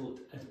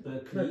resettled at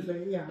Berkeley.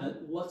 Berkeley, yeah.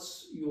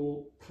 What's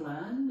your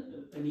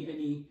plan?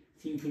 Anything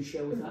you can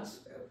share with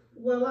us?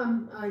 Well,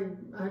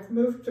 I've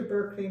moved to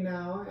Berkeley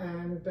now,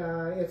 and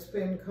it's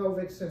been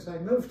COVID since I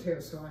moved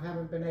here, so I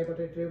haven't been able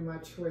to do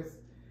much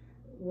with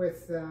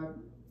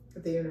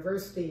the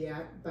university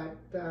yet. But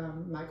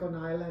Michael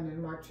Nyland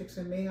and Mark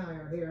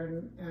Csikszentmihalyi are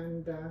here,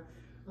 and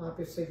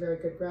obviously very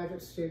good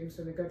graduate students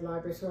and a good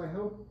library. So I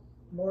hope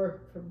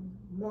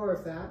more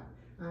of that.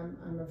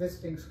 I'm a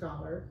visiting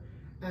scholar,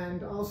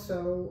 and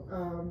also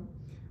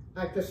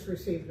I've just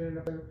received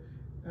another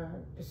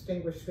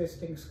distinguished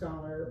visiting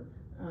scholar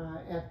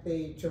at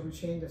the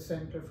Zhongxin, the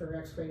Center for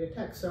Excavated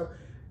Text. So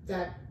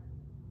that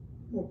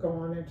will go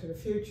on into the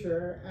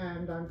future,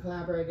 and I'm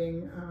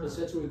collaborating. Does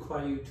that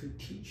require you to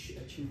teach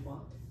at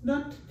Tsinghua?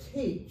 Not to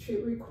teach.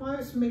 It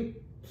requires me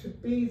to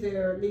be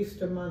there at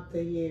least a month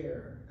a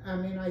year. I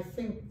mean, I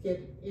think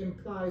it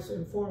implies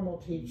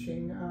informal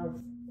teaching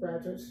of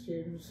graduate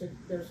students.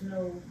 There's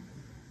no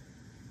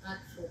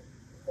actual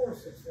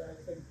courses that I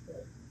think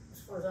that, as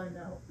far as I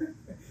know,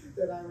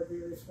 that I would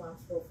be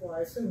responsible for.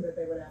 I assume that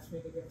they would ask me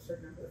to give a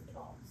certain number of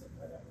talks and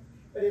whatever.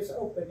 But it's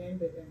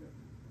open-ended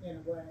in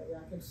a way.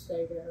 I can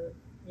stay there,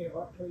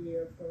 up to a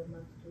year, for a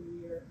month to a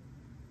year.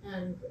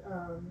 And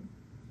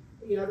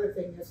the other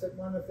thing is that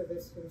one of the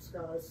visiting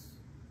scholars,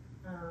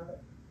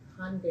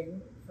 Han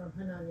Ding from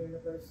Henan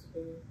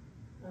University,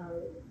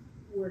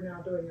 we're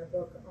now doing a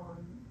book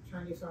on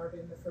Chinese art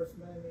in the first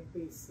millennium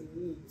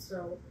BCE.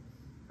 So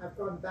I've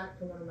gone back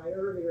to one of my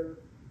earlier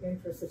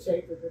interests, the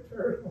shape of the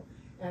turtle,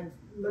 and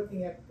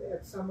looking at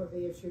some of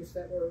the issues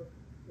that were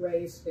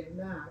raised in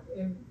that.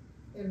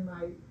 In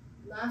my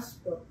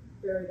last book,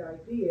 Buried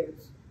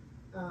Ideas,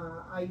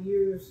 I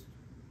used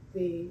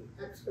the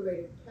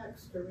excavated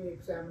text to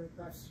re-examine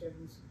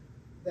questions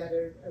that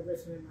had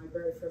arisen in my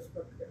very first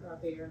book,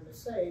 The Air and the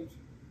Sage,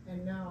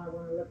 and now I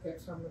want to look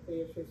at some of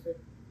the issues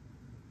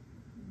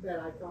that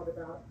I thought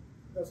about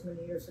those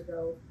many years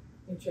ago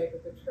in Shape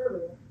of the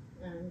Turtle,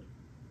 and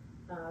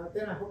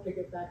then I hope to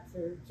get back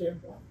to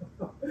Jimbo.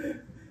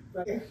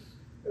 But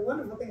the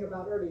wonderful thing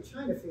about early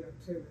China field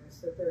too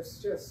is that there's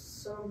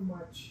just so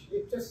much,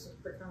 it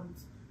just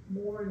becomes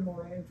more and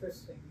more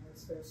interesting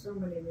as there's so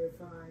many new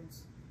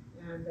finds,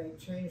 and they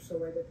change the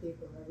way that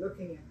people are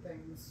looking at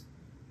things.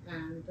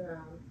 And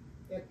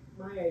at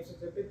my age,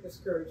 it's a bit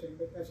discouraging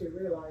because you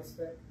realize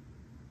that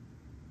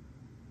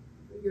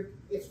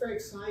it's very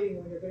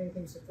exciting when you're getting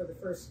things for the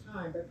first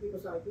time, but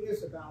people's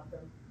ideas about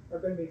them are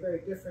going to be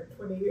very different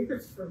 20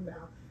 years from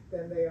now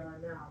than they are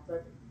now.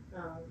 But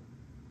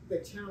the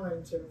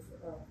challenge of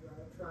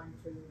trying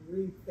to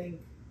rethink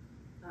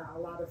a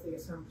lot of the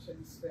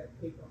assumptions that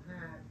people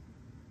had,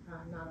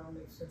 not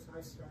only since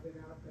I started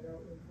out, but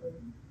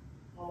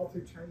all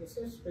through Chinese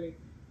history,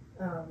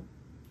 or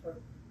at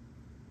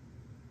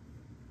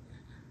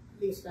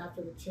least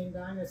after the Qing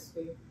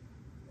dynasty,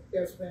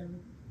 there's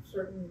been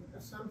certain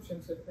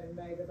assumptions that have been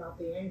made about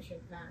the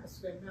ancient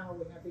past, and now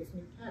we have these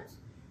new texts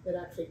that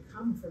actually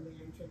come from the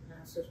ancient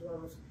past, as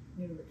well as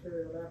new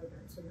material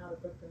evidence, and how to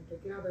put them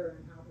together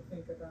and how to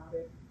think about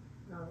it.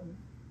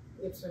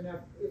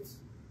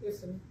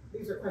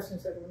 These are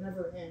questions that will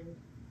never end,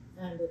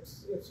 and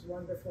it's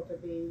wonderful to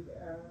be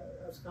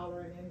a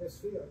scholar and in this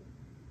field.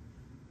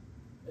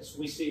 As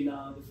we see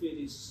now, the field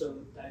is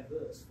so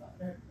diverse,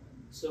 right?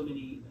 So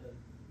many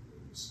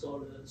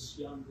scholars,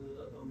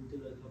 younger,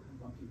 older, looking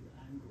from different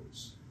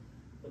angles.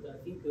 But I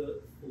think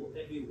for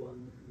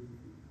everyone who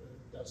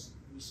does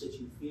research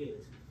in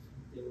field,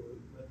 they will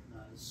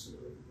recognize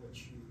what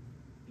you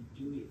be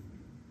doing.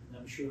 And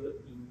I'm sure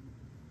in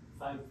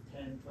 5,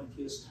 10, 20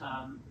 years'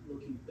 time,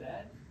 looking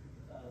back,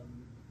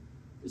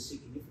 the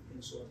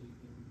significance of what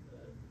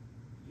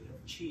you have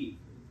achieved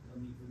will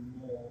become even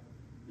more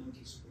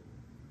noticeable.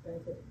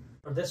 Thank you.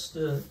 That's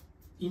the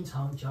英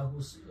藏甲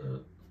骨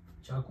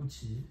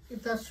集.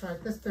 That's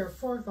right. There are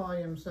 4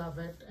 volumes of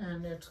it,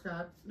 and it's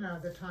got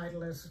the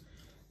title is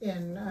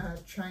in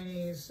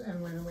Chinese,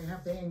 and when we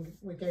have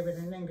we gave it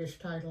an English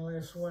title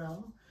as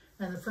well.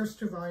 And the first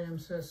 2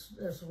 volumes, as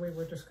we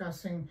were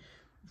discussing,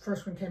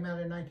 first one came out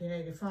in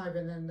 1985,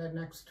 and then the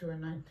next 2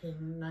 in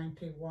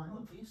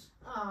 1991.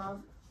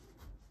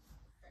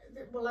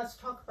 Well, let's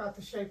talk about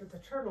The Shape of the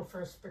Turtle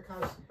first,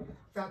 because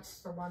that's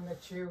the one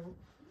that you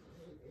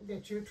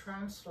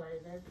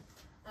translated.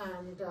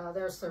 And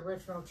there's the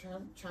original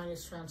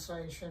Chinese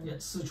translation. Yeah,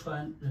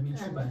 Sichuan 人民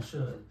出版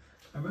社.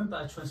 I remember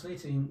I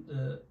translated in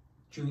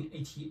during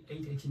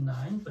 88,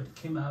 89, but it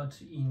came out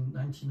in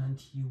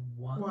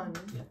 1991.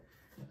 Yeah.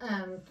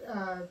 And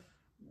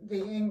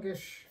the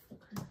English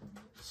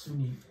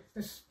Sunni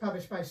is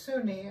published by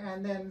Sunni,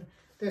 and then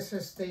this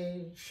is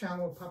the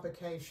Shangwu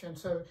publication.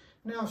 So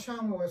now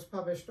Shangwu has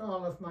published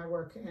all of my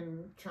work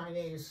in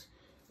Chinese.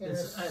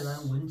 It's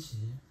Allan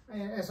Wenji.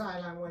 As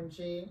Allan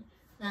Wenji.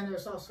 And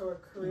there's also a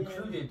Korean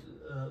included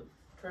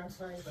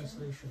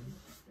translation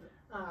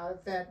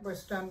that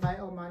was done by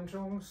Oh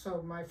Man-jung.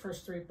 So my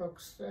first 3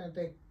 books,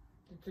 The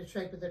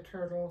Shape of the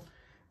Turtle,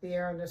 The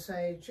Air and the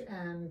Sage,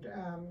 and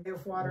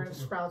Of Water and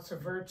Sprouts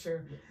of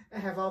Virtue,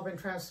 have all been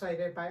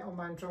translated by Oh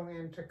Man-jung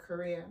into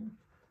Korean.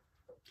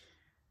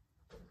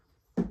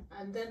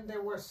 And then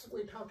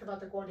we talked about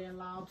the Gordian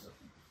Laos,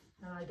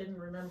 and I didn't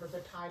remember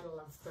the title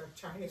of the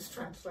Chinese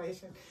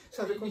translation.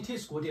 So it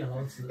is 国典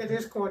老子. It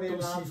is 国典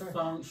老子. 东西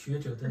方学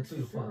者的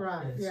对话.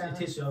 Right, yeah.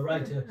 It is, you're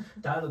right, a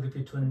dialogue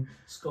between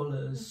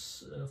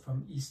scholars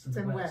from East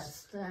and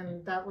West.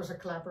 And that was a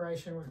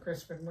collaboration with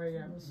Crispin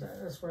Williams,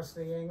 as was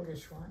the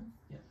English one.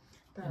 Yeah.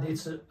 And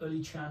it's an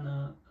early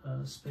China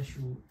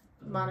special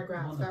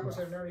monograph. That was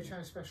an early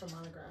China special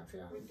monograph,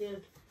 yeah. We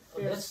did.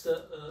 That's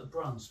the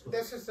bronze book.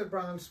 This is the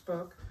bronze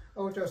book,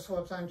 欧洲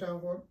所占中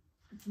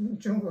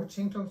国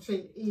青铜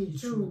器遗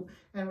著,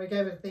 and we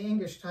gave it the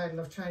English title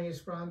of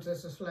Chinese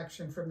Bronzes, a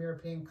selection from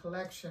European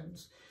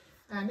collections.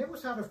 And it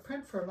was out of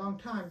print for a long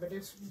time, but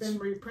it's been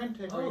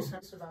reprinted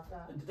recently. About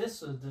that. And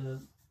this is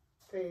the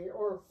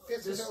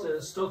the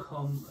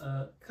Stockholm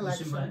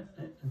collection,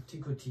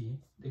 Antiquity,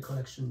 the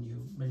collection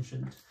you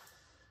mentioned.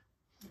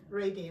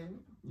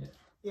 Radiant. Yeah.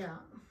 Yeah.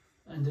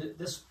 And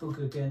this book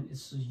again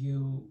is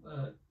you,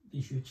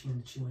 Li Xueqing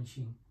and Qi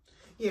Wenxin.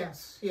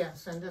 Yes,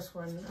 yes, and this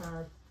one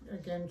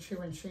again, Qi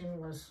Wenxin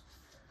was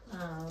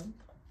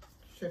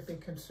should be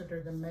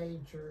considered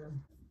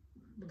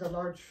the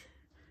large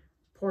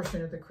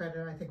portion of the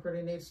credit. I think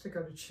really needs to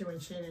go to Qi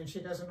Wenxin, and she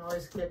doesn't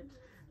always get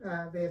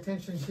the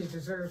attention she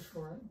deserves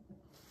for it.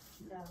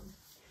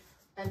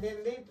 And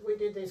then we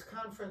did these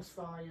conference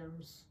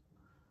volumes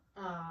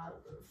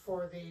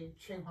for the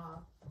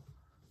Tsinghua.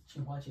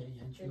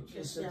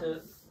 Is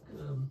it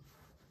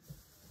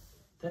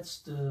that's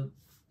the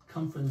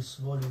conference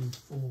volume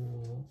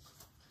for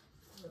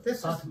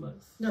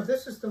Dartmouth. No,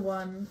 this is the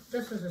one.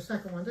 This is the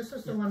second one. This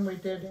is the one we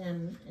did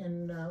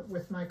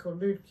with Michael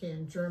Lüdke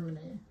in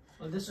Germany.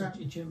 Oh, this is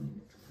in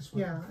Germany.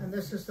 Yeah, and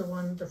this is the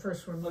one, the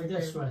first one we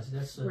that's did. Right.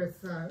 That's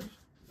with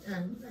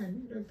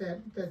and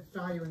that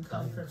Dayuan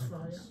conference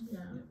volume. Yeah.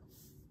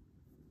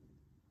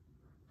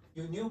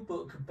 Your new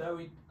book,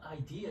 Buried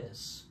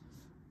Ideas,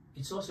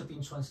 it's also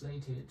been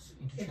translated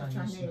into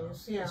Chinese now.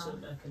 Yeah. So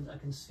I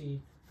can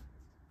see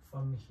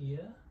from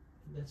here.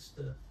 That's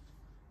the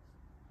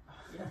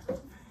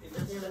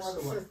that's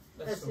the one.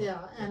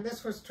 And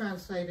this was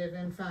translated.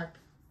 In fact,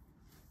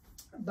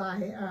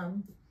 by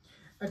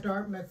a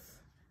Dartmouth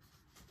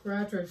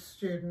graduate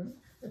student,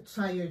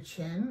 Tsai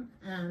Chen,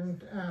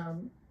 and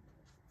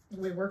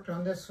we worked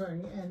on this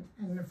one,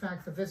 and in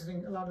fact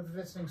a lot of the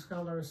visiting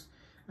scholars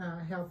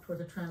helped with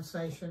the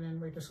translation, and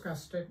we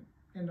discussed it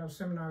in those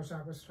seminars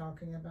I was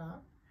talking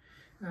about.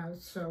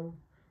 So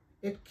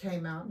it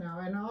came out now,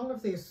 and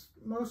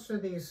most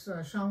of these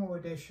Shangwu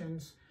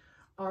editions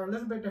are a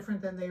little bit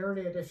different than the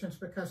early editions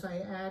because I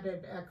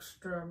added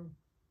extra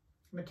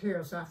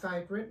materials. If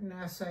I'd written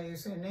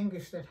essays in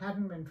English that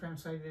hadn't been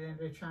translated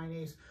into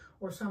Chinese,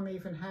 or some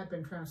even had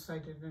been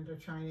translated into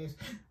Chinese,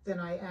 then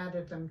I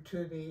added them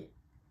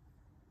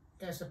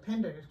as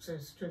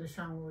appendixes to the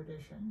Shangwu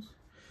editions.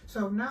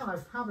 So now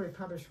I've probably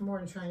published more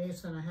in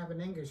Chinese than I have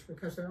in English,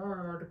 because there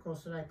are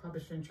articles that I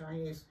published in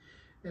Chinese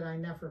that I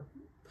never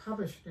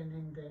published in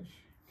English.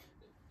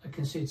 I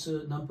can see it's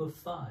number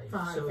 5.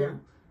 So, yeah.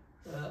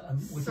 I'm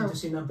waiting to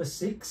see number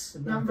 6.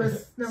 Number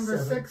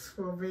 6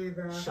 will be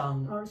the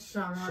Shang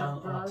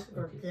art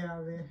book. okay. Yeah,